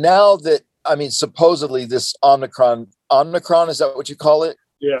 now that, supposedly this Omicron, is that what you call it?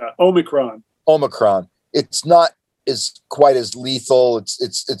 Yeah. Omicron. It's not quite as lethal.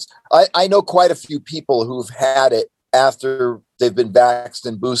 I know quite a few people who've had it after they've been vaxxed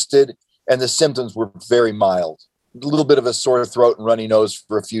and boosted, and the symptoms were very mild. A little bit of a sore throat and runny nose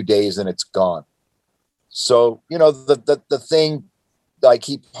for a few days and it's gone. So, the thing I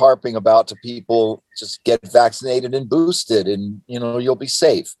keep harping about to people, just get vaccinated and boosted and, you'll be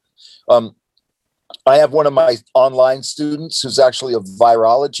safe. I have one of my online students who's actually a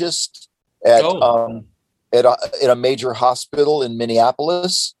virologist at a major hospital in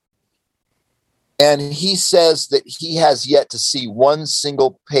Minneapolis. And he says that he has yet to see one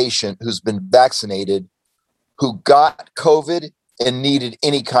single patient who's been vaccinated who got COVID and needed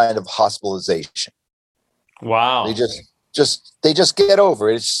any kind of hospitalization. Wow. They just get over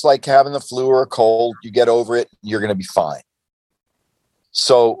it. It's just like having the flu or a cold. You get over it, you're going to be fine.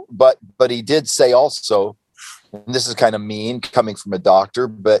 So, but he did say also, and this is kind of mean coming from a doctor,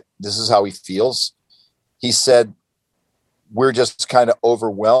 but this is how he feels. He said, we're just kind of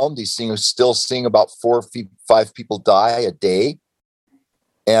overwhelmed. He's still seeing about 4 or 5 people die a day.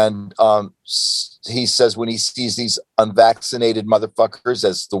 And he says when he sees these unvaccinated motherfuckers,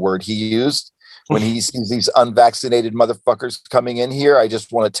 that's the word he used, when he sees these unvaccinated motherfuckers coming in here, I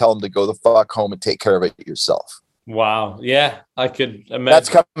just want to tell him to go the fuck home and take care of it yourself. Wow. Yeah, I could imagine. That's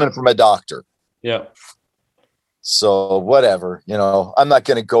coming from a doctor. Yeah. So whatever, I'm not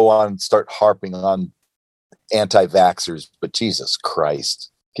going to go on and start harping on anti-vaxxers, but Jesus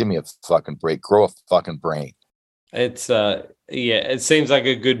Christ, give me a fucking break. Grow a fucking brain. It's it seems like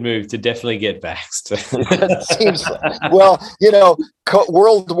a good move to definitely get vaxxed. It seems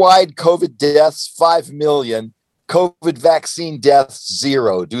worldwide COVID deaths 5 million, COVID vaccine deaths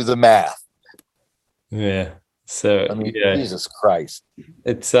 0. Do the math. Yeah. So Jesus Christ.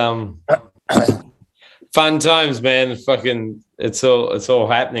 It's fun times, man. Fucking it's all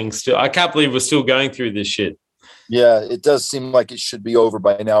happening still. I can't believe we're still going through this shit. Yeah, it does seem like it should be over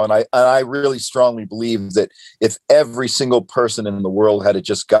by now. And I really strongly believe that if every single person in the world had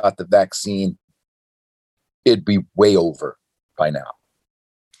just got the vaccine, it'd be way over by now.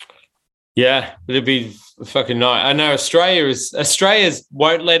 Yeah, it'd be fucking nice. I know Australia's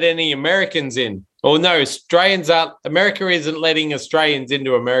won't let any Americans in. Or no, America isn't letting Australians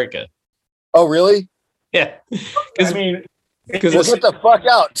into America. Oh, really? Yeah. Because get the fuck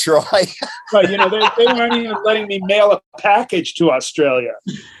out, Troy. But they weren't even letting me mail a package to Australia.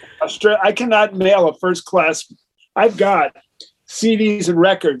 I cannot mail a first class. I've got CDs and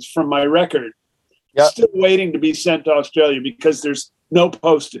records from my record still waiting to be sent to Australia because there's no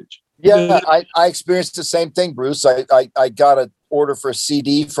postage. Yeah, I experienced the same thing, Bruce. I got an order for a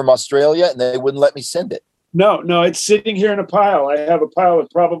CD from Australia and they wouldn't let me send it. No, it's sitting here in a pile. I have a pile of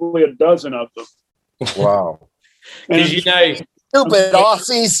probably a dozen of them. Wow. And stupid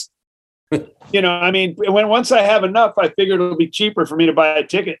Aussies. Once I have enough, I figured it'll be cheaper for me to buy a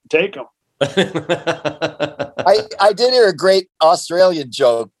ticket and take them. I did hear a great Australian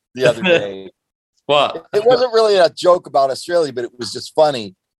joke the other day. What? It wasn't really a joke about Australia, but it was just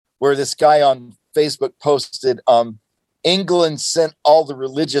funny, where this guy on Facebook posted, England sent all the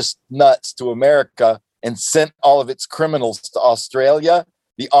religious nuts to America and sent all of its criminals to Australia.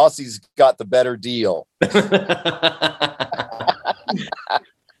 The Aussies got the better deal.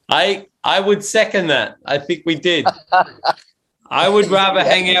 I would second that. I think we did. I would rather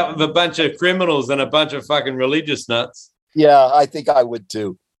hang out with a bunch of criminals than a bunch of fucking religious nuts. Yeah, I think I would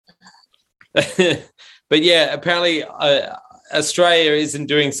too. But yeah, apparently Australia isn't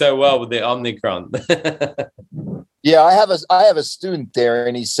doing so well with the Omicron. Yeah, I have a student there,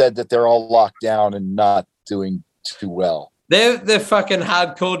 and he said that they're all locked down and not doing too well. They're fucking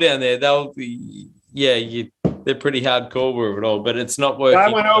hardcore down there. They're pretty hardcore with it all, but it's not working. I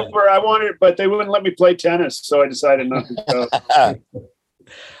went over. But they wouldn't let me play tennis, so I decided not to go.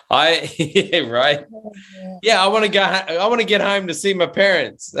 Right. Yeah, I want to go. I want to get home to see my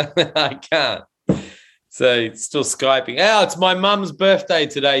parents. I can't. So it's still Skyping. Oh, it's my mum's birthday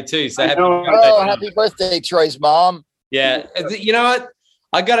today too. So happy birthday, Troy's mom. Yeah. You know what?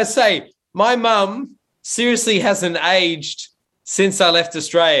 I got to say, my mum seriously hasn't aged since I left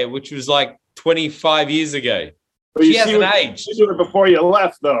Australia, which was like 25 years ago. Well, she hasn't aged. You did her before you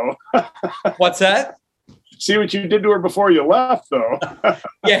left, though. What's that? See what you did to her before you left, though.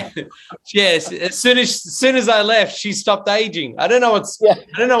 Yes. As soon as I left, she stopped aging. I don't know what.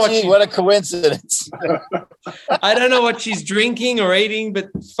 What a coincidence. I don't know what she's drinking or eating, but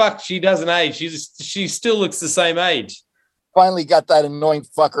fuck, she doesn't age. She still looks the same age. Finally got that annoying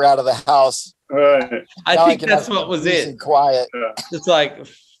fucker out of the house. I think that's what was it. Quiet. Yeah. It's like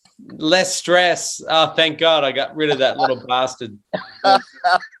less stress. Oh, thank God I got rid of that little bastard.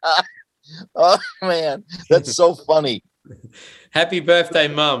 Oh man, that's so funny. Happy birthday,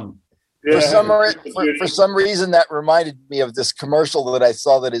 Mum. Yeah. For some reason, that reminded me of this commercial that I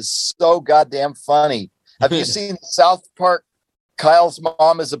saw that is so goddamn funny. Have you seen South Park? Kyle's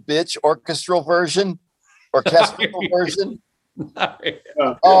Mom is a Bitch orchestral version? Orchestral version? No.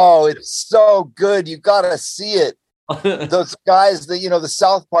 Oh, it's so good. You got to see it. Those guys, the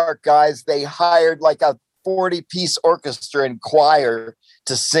South Park guys, they hired like a 40-piece orchestra and choir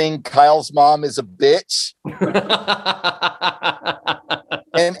to sing Kyle's Mom is a Bitch.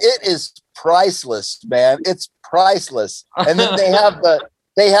 And it is priceless, man. It's priceless. And then they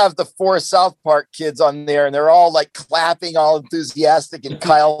have the 4 South Park kids on there, and they're all like clapping, all enthusiastic, and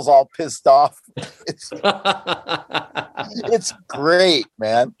Kyle's all pissed off. It's great,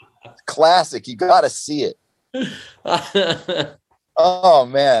 man. Classic. You got to see it. Oh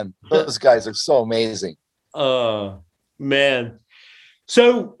man, those guys are so amazing. Oh man.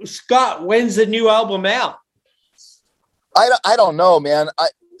 So Scott, when's the new album out? I don't know, man.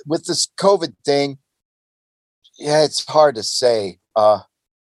 With this COVID thing, yeah, it's hard to say.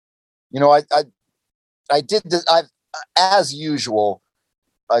 I did this. As usual,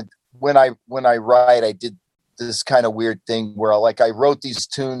 when I write, I did this kind of weird thing where I wrote these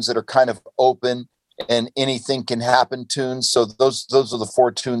tunes that are kind of open and anything can happen tunes. So those are the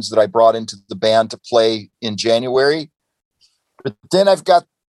 4 tunes that I brought into the band to play in January. But then I've got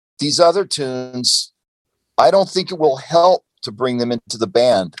these other tunes. I don't think it will help to bring them into the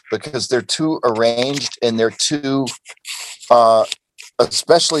band because they're too arranged and they're too,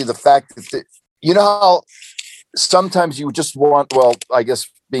 especially the fact that, how sometimes you just want, I guess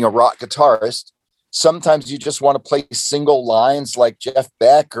being a rock guitarist, sometimes you just want to play single lines like Jeff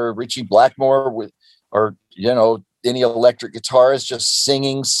Beck or Richie Blackmore or any electric guitarist just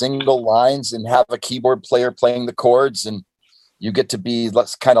singing single lines and have a keyboard player playing the chords and you get to be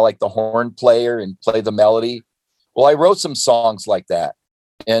kind of like the horn player and play the melody. Well, I wrote some songs like that,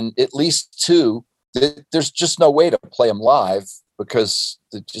 and at least 2, there's just no way to play them live because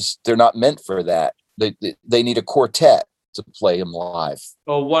they're not meant for that. They need a quartet to play them live.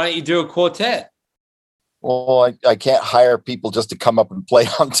 Well, why don't you do a quartet? Well, I can't hire people just to come up and play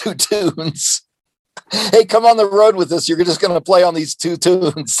on 2 tunes. Hey, come on the road with us. You're just going to play on these 2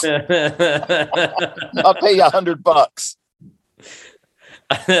 tunes. I'll pay you $100.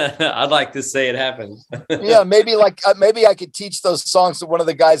 I'd like to see it happen. Yeah, maybe I could teach those songs to one of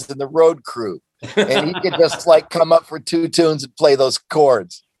the guys in the road crew, and he could just come up for 2 tunes and play those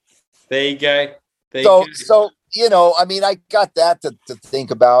chords. There you go. So I got that to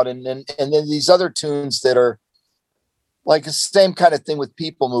think about, and then these other tunes that are like the same kind of thing with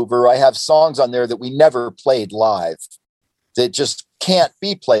People Mover. I have songs on there that we never played live that just can't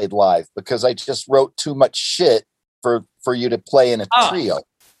be played live because I just wrote too much shit for you to play in a trio.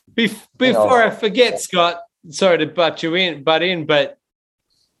 Before I forget, Scott, sorry to butt in, but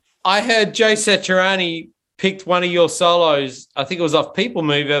I heard Joe Satriani picked one of your solos. I think it was off People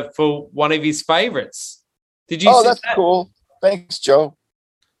Mover for one of his favorites. Did you? Oh, that's cool. Thanks, Joe.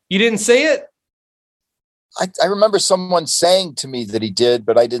 You didn't see it? I remember someone saying to me that he did,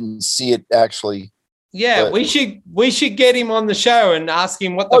 but I didn't see it actually. Yeah, we should get him on the show and ask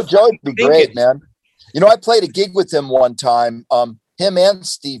him what the. Oh, Joe would be great, man. I played a gig with him one time. Him and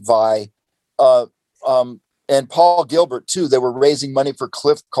Steve Vai, and Paul Gilbert too. They were raising money for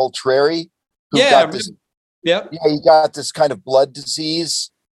Cliff Coltrane. He got this kind of blood disease,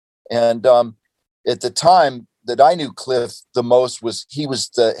 and at the time that I knew Cliff the most he was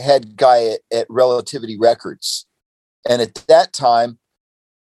the head guy at Relativity Records, and at that time,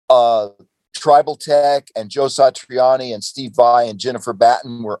 Tribal Tech and Joe Satriani and Steve Vai and Jennifer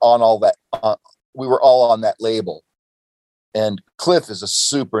Batten were on all that. We were all on that label, and Cliff is a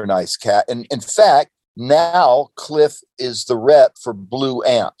super nice cat. And in fact, now Cliff is the rep for Blue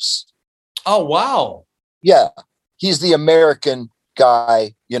Amps. Oh, wow. Yeah. He's the American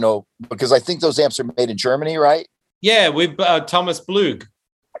guy, because I think those amps are made in Germany, right? Yeah. With Thomas Blug.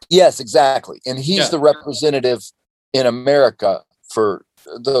 Yes, exactly. And he's the representative in America for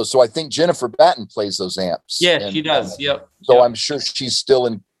those. So I think Jennifer Batten plays those amps. Yeah, she does. Yep. So I'm sure she's still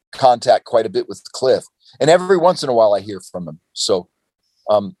in contact quite a bit with Cliff, and every once in a while I hear from him. So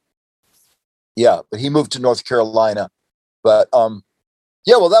but he moved to North Carolina. But well,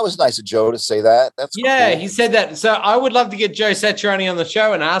 that was nice of Joe to say that. That's cool. He said that. So I would love to get Joe Satriani on the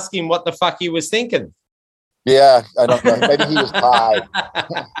show and ask him what the fuck he was thinking. Yeah, I don't know. Maybe he was high.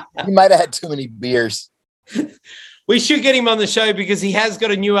 He might have had too many beers. We should get him on the show because he has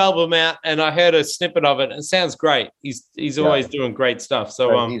got a new album out, and I heard a snippet of it. It sounds great. He's always doing great stuff.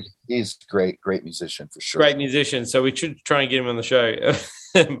 So he's great musician for sure. Great musician. So we should try and get him on the show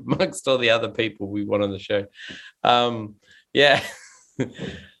amongst all the other people we want on the show.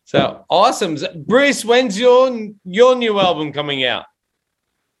 So awesome, Bruce. When's your new album coming out?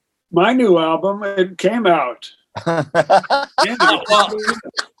 My new album, it came out.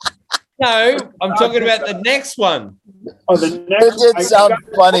 No, I'm talking about the next one. Oh, the next. It did sound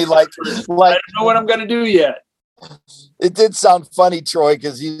funny, like I don't know what I'm going to do yet. It did sound funny, Troy,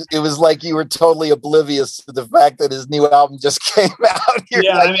 because it was like you were totally oblivious to the fact that his new album just came out. You're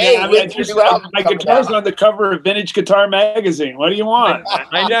my guitar's on the cover of Vintage Guitar Magazine. What do you want?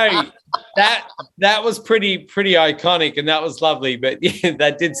 I know that was pretty iconic, and that was lovely. But yeah,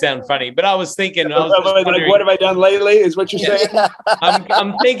 that did sound funny. But I was thinking, what have I done lately? Is what you're saying?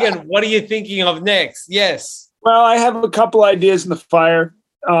 I'm thinking, what are you thinking of next? Yes. Well, I have a couple ideas in the fire,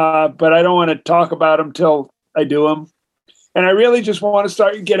 but I don't want to talk about them till I do them. And I really just want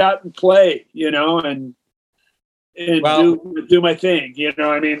to get out and play, and do my thing,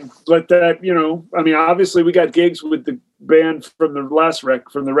 I mean, but that, obviously we got gigs with the band from the last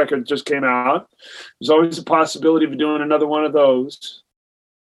from the record that just came out. There's always a possibility of doing another one of those.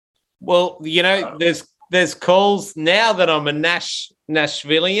 Well, there's calls now that I'm a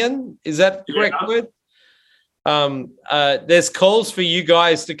Nashvilleian. Is that the correct word? There's calls for you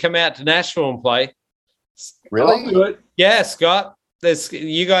guys to come out to Nashville and play. Really? Yeah, Scott.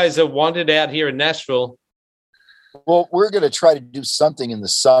 You guys are wanted out here in Nashville. Well, we're going to try to do something in the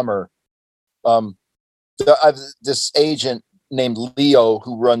summer. I've this agent named Leo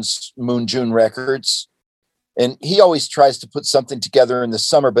who runs Moon June Records, and he always tries to put something together in the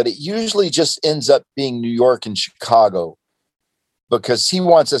summer, but it usually just ends up being New York and Chicago because he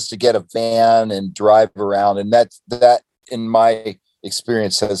wants us to get a van and drive around, and that in my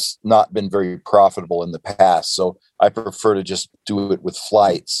experience has not been very profitable in the past. So I prefer to just do it with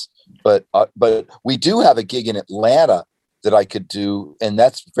flights. But we do have a gig in Atlanta that I could do, and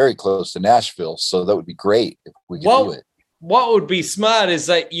that's very close to Nashville. So that would be great if we could do it. What would be smart is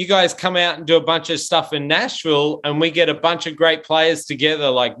that you guys come out and do a bunch of stuff in Nashville, and we get a bunch of great players together,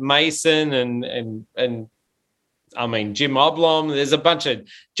 like Mason and I mean Jim Oblong. There's a bunch of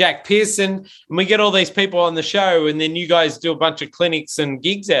Jack Pearson, and we get all these people on the show, and then you guys do a bunch of clinics and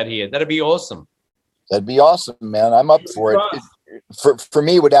gigs out here. That'd be awesome. That'd be awesome, man. I'm up for it. For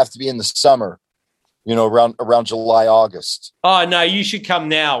me, it would have to be in the summer, around July, August. Oh no, you should come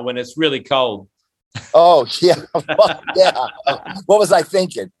now when it's really cold. Oh yeah, yeah. What was I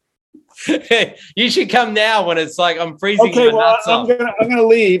thinking? You should come now when it's like I'm freezing. Okay, well, I'm gonna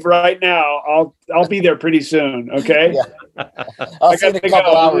leave right now. I'll be there pretty soon. Okay. Yeah. I'll see you in a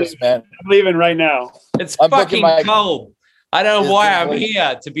couple hours, man. I'm leaving right now. It's fucking cold. I don't know why I'm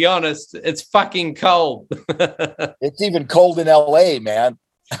here. To be honest, it's fucking cold. It's even cold in LA, man.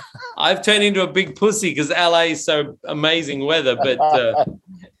 I've turned into a big pussy because LA is so amazing weather. But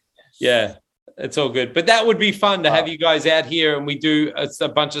yeah. It's all good. But that would be fun to have you guys out here, and we do a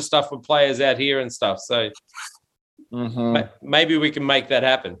bunch of stuff with players out here and stuff. So maybe we can make that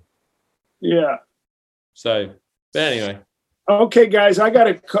happen. Yeah. So, but anyway. Okay, guys, I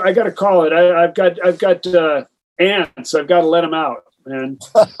gotta call it. I've got ants. I've got to let them out, man.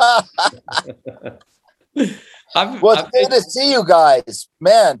 It's good to see you guys,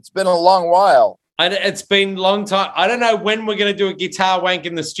 man. It's been a long while. It's been a long time. I don't know when we're going to do a guitar wank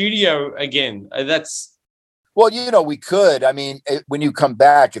in the studio again. Well, we could. I mean, when you come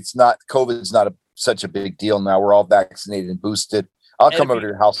back, COVID's not such a big deal now. We're all vaccinated and boosted. I'll come over to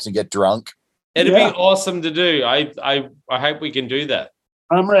your house and get drunk. It'd be awesome to do. I hope we can do that.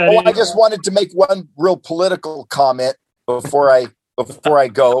 I'm ready. I just wanted to make one real political comment before I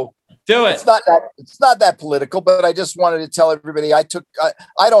go. Do it. It's not that political, but I just wanted to tell everybody I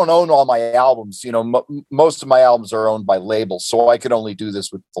don't own all my albums. Most of my albums are owned by labels, so I could only do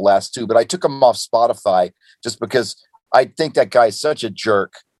this with the last two. But I took them off Spotify just because I think that guy's such a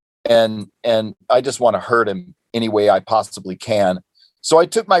jerk, and I just want to hurt him any way I possibly can. So I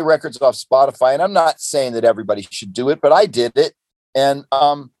took my records off Spotify, and I'm not saying that everybody should do it, but I did it, and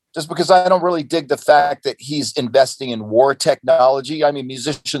just because I don't really dig the fact that he's investing in war technology. I mean,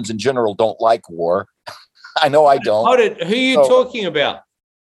 musicians in general don't like war. I know I don't. Who are you talking about?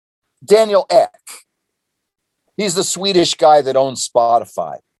 Daniel Ek. He's the Swedish guy that owns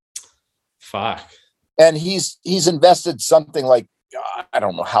Spotify. Fuck. And he's invested something like, I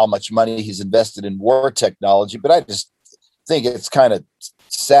don't know how much money he's invested in war technology, but I just think it's kind of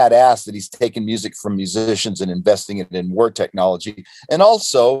sad ass that he's taking music from musicians and investing it in war technology. And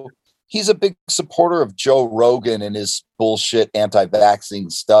also, he's a big supporter of Joe Rogan and his bullshit anti-vaccine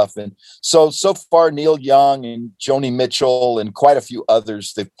stuff. And so far, Neil Young and Joni Mitchell and quite a few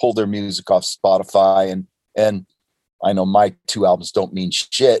others, they've pulled their music off Spotify. And I know my two albums don't mean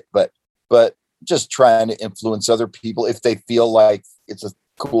shit, but just trying to influence other people if they feel like it's a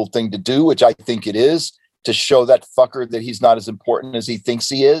cool thing to do, which I think it is, to show that fucker that he's not as important as he thinks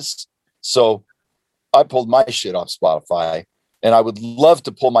he is. So I pulled my shit off Spotify, and I would love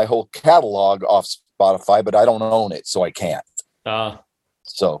to pull my whole catalog off Spotify, but I don't own it, so I can't.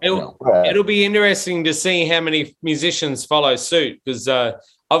 So it'll be interesting to see how many musicians follow suit, because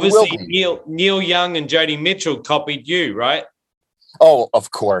obviously Neil Young and Joni Mitchell copied you, right? Oh,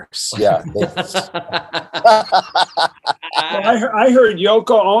 of course. Yeah. I heard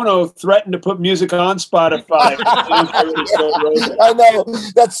Yoko Ono threaten to put music on Spotify. I know.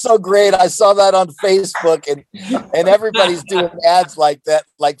 That's so great. I saw that on Facebook, and everybody's doing ads like that,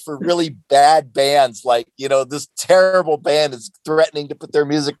 like for really bad bands. Like, this terrible band is threatening to put their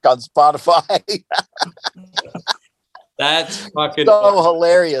music on Spotify. That's fucking so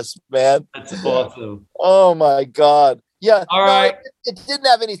hilarious, man. That's awesome. Oh my God. Yeah. All right. It didn't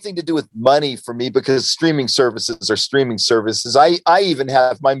have anything to do with money for me, because streaming services are streaming services. I even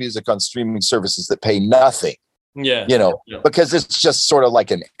have my music on streaming services that pay nothing. Yeah. Because it's just sort of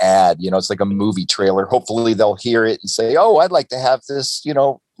like an ad, it's like a movie trailer. Hopefully they'll hear it and say, oh, I'd like to have this,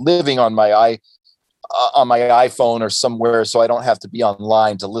 living on my iPhone or somewhere, so I don't have to be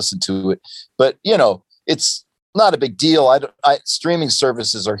online to listen to it. But, it's not a big deal. Streaming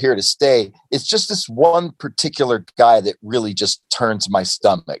services are here to stay. It's just this one particular guy that really just turns my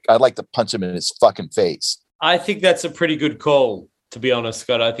stomach. I'd like to punch him in his fucking face. I think that's a pretty good call, to be honest,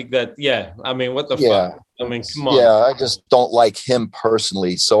 Scott. I think that, I mean, what the fuck? I mean, come on. Yeah, I just don't like him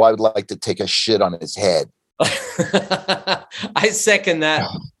personally, so I would like to take a shit on his head. I second that,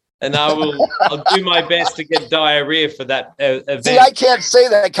 and I'll do my best to get diarrhea for that event. See, I can't say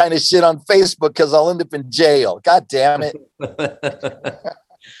that kind of shit on Facebook because I'll end up in jail. God damn it.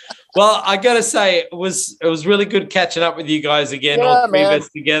 Well, I got to say, it was really good catching up with you guys again, all three of us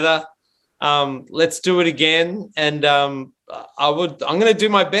together. Let's do it again, and I'm going to do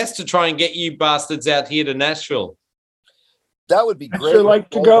my best to try and get you bastards out here to Nashville. That would be great. I'd sure like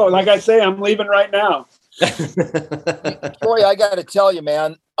to go. Like I say, I'm leaving right now. Troy, I got to tell you,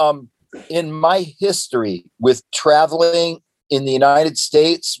 man, in my history with traveling in the United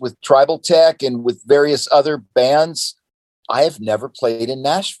States with Tribal Tech and with various other bands, I have never played in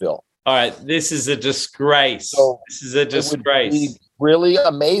Nashville. All right, this is a disgrace. This is a disgrace. It would be really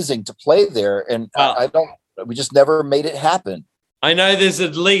amazing to play there, and we just never made it happen. I know there's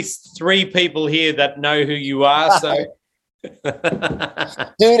at least 3 people here that know who you are, so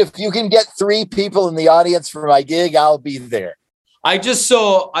dude, if you can get 3 people in the audience for my gig, I'll be there. I just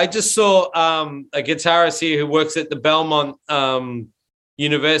saw a guitarist here who works at the Belmont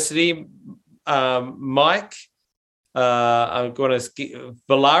University, Mike. I'm going to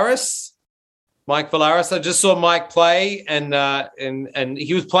Mike Valaris. I just saw Mike play, and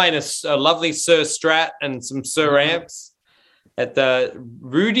he was playing a lovely Sir Strat and some Sir amps at the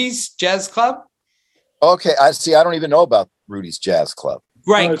Rudy's Jazz Club. Okay, I see. I don't even know about Rudy's Jazz Club.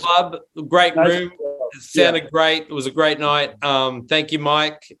 Great club, great room. It sounded great. It was a great night. Thank you,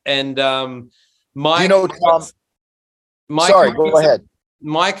 Mike. And Mike. Tom? Mike, go ahead.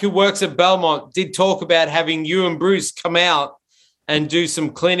 Mike, who works at Belmont, did talk about having you and Bruce come out and do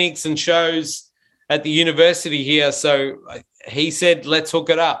some clinics and shows at the university here. So he said, let's hook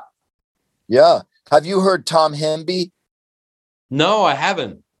it up. Yeah. Have you heard Tom Hemby? No, I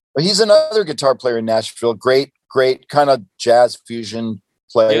haven't. He's another guitar player in Nashville. Great kind of jazz fusion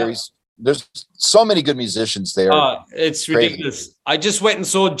player. Yeah. There's so many good musicians there. It's ridiculous. I just went and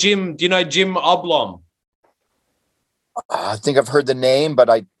saw Jim. Do you know Jim Oblom? I think I've heard the name, but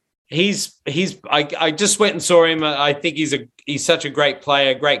I just went and saw him. I think he's such a great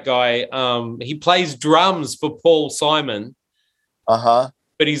player, great guy. He plays drums for Paul Simon. But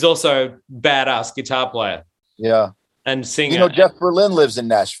he's also a badass guitar player. Yeah. And singer. Jeff Berlin lives in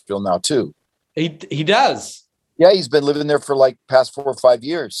Nashville now too. He does. Yeah, he's been living there for like past 4 or 5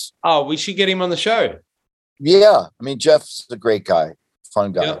 years. Oh, we should get him on the show. Yeah. I mean, Jeff's a great guy.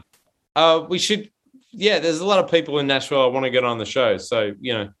 Fun guy. Yeah. We should. Yeah, there's a lot of people in Nashville I want to get on the show. So,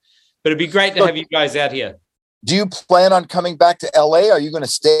 but it'd be great to have you guys out here. Do you plan on coming back to LA? Or are you going to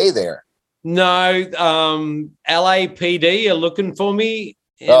stay there? No, LAPD are looking for me.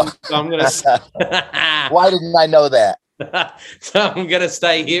 So I'm going to. Why didn't I know that? So I'm going to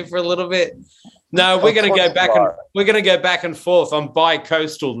stay here for a little bit. No, we're going to go back and forth. I'm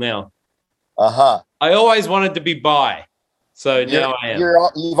bi-coastal now. I always wanted to be bi. So now I am.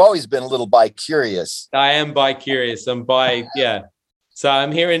 You've always been a little bi-curious. I am bi-curious. I'm bi, yeah. So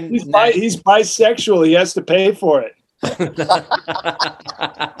I'm here in... He's bisexual. He has to pay for it.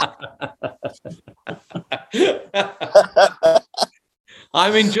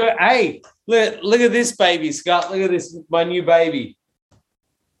 I'm enjoying... Hey, look at this baby, Scott. Look at this, my new baby.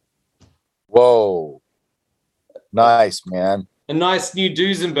 Whoa. Nice, man. A nice new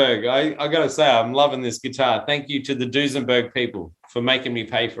Duesenberg. I got to say, I'm loving this guitar. Thank you to the Duesenberg people for making me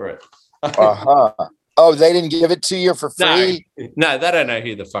pay for it. Oh, they didn't give it to you for free? No, they don't know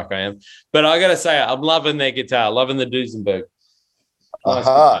who the fuck I am. But I got to say, I'm loving their guitar, loving the Duesenberg. Nice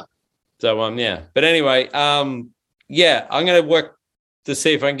so, yeah. But anyway, I'm going to work to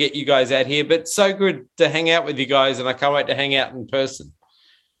see if I can get you guys out here. But so good to hang out with you guys, and I can't wait to hang out in person.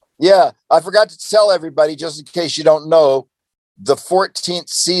 Yeah, I forgot to tell everybody, just in case you don't know, the 14th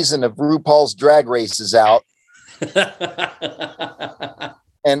season of RuPaul's Drag Race is out.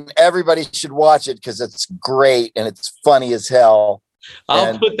 And everybody should watch it because it's great and it's funny as hell.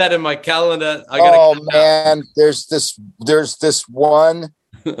 I'll put that in my calendar. There's this one.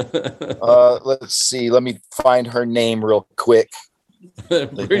 Let's see. Let me find her name real quick.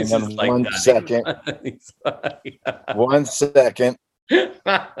 One second. 1 second.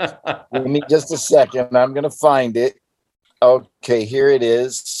 Give me just a second. I'm going to find it. Okay, here it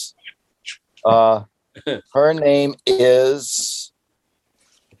is. Her name is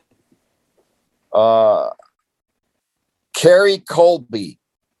Carrie Colby.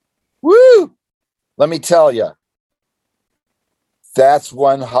 Woo! Let me tell you, that's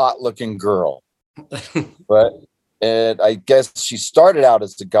one hot-looking girl. But I guess she started out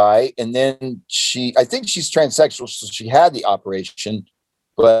as a guy, and then I think she's transsexual, so she had the operation,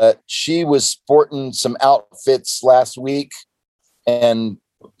 but she was sporting some outfits last week, and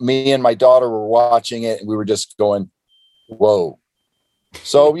me and my daughter were watching it, and we were just going, whoa.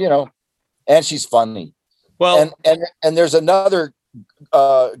 So, and she's funny. Well, and there's another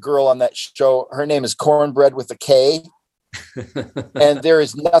girl on that show. Her name is Cornbread with a K. And there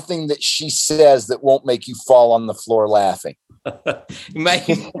is nothing that she says that won't make you fall on the floor laughing.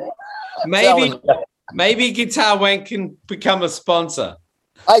 maybe Guitar Wank can become a sponsor.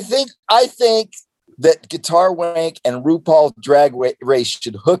 I think that Guitar Wank and RuPaul Drag Race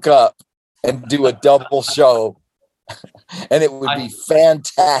should hook up and do a double show, and it would be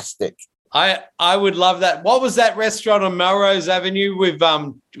fantastic. I would love that. What was that restaurant on Melrose Avenue with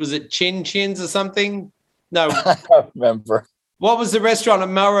was it Chin Chins or something? No, I don't remember. What was the restaurant at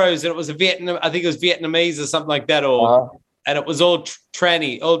Melrose? And it was I think it was Vietnamese or something like that, and it was all all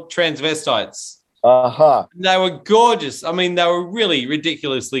transvestites. They were gorgeous. I mean, they were really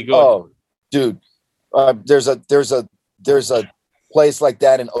ridiculously good. Oh, dude, there's a place like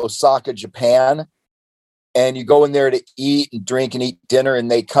that in Osaka, Japan, and you go in there to eat and drink and eat dinner, and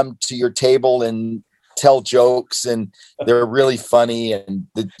they come to your table and tell jokes, and they're really funny, and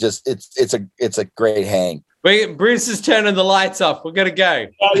it's a great hang. Bruce is turning the lights off. We're gonna go.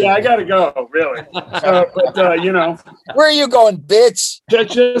 Oh yeah, I gotta go. Really, but where are you going, bitch?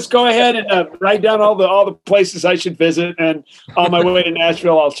 Just go ahead and write down all the places I should visit, and on my way to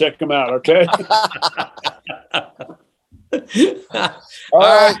Nashville, I'll check them out. Okay. All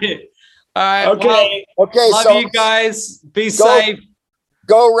right. Okay. Well, okay. Love you guys. Be safe.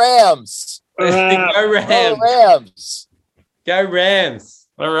 Go Rams. Go Rams. Go Rams. Go Rams.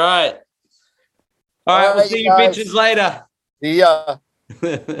 All right. All right. We'll see you bitches later. See ya.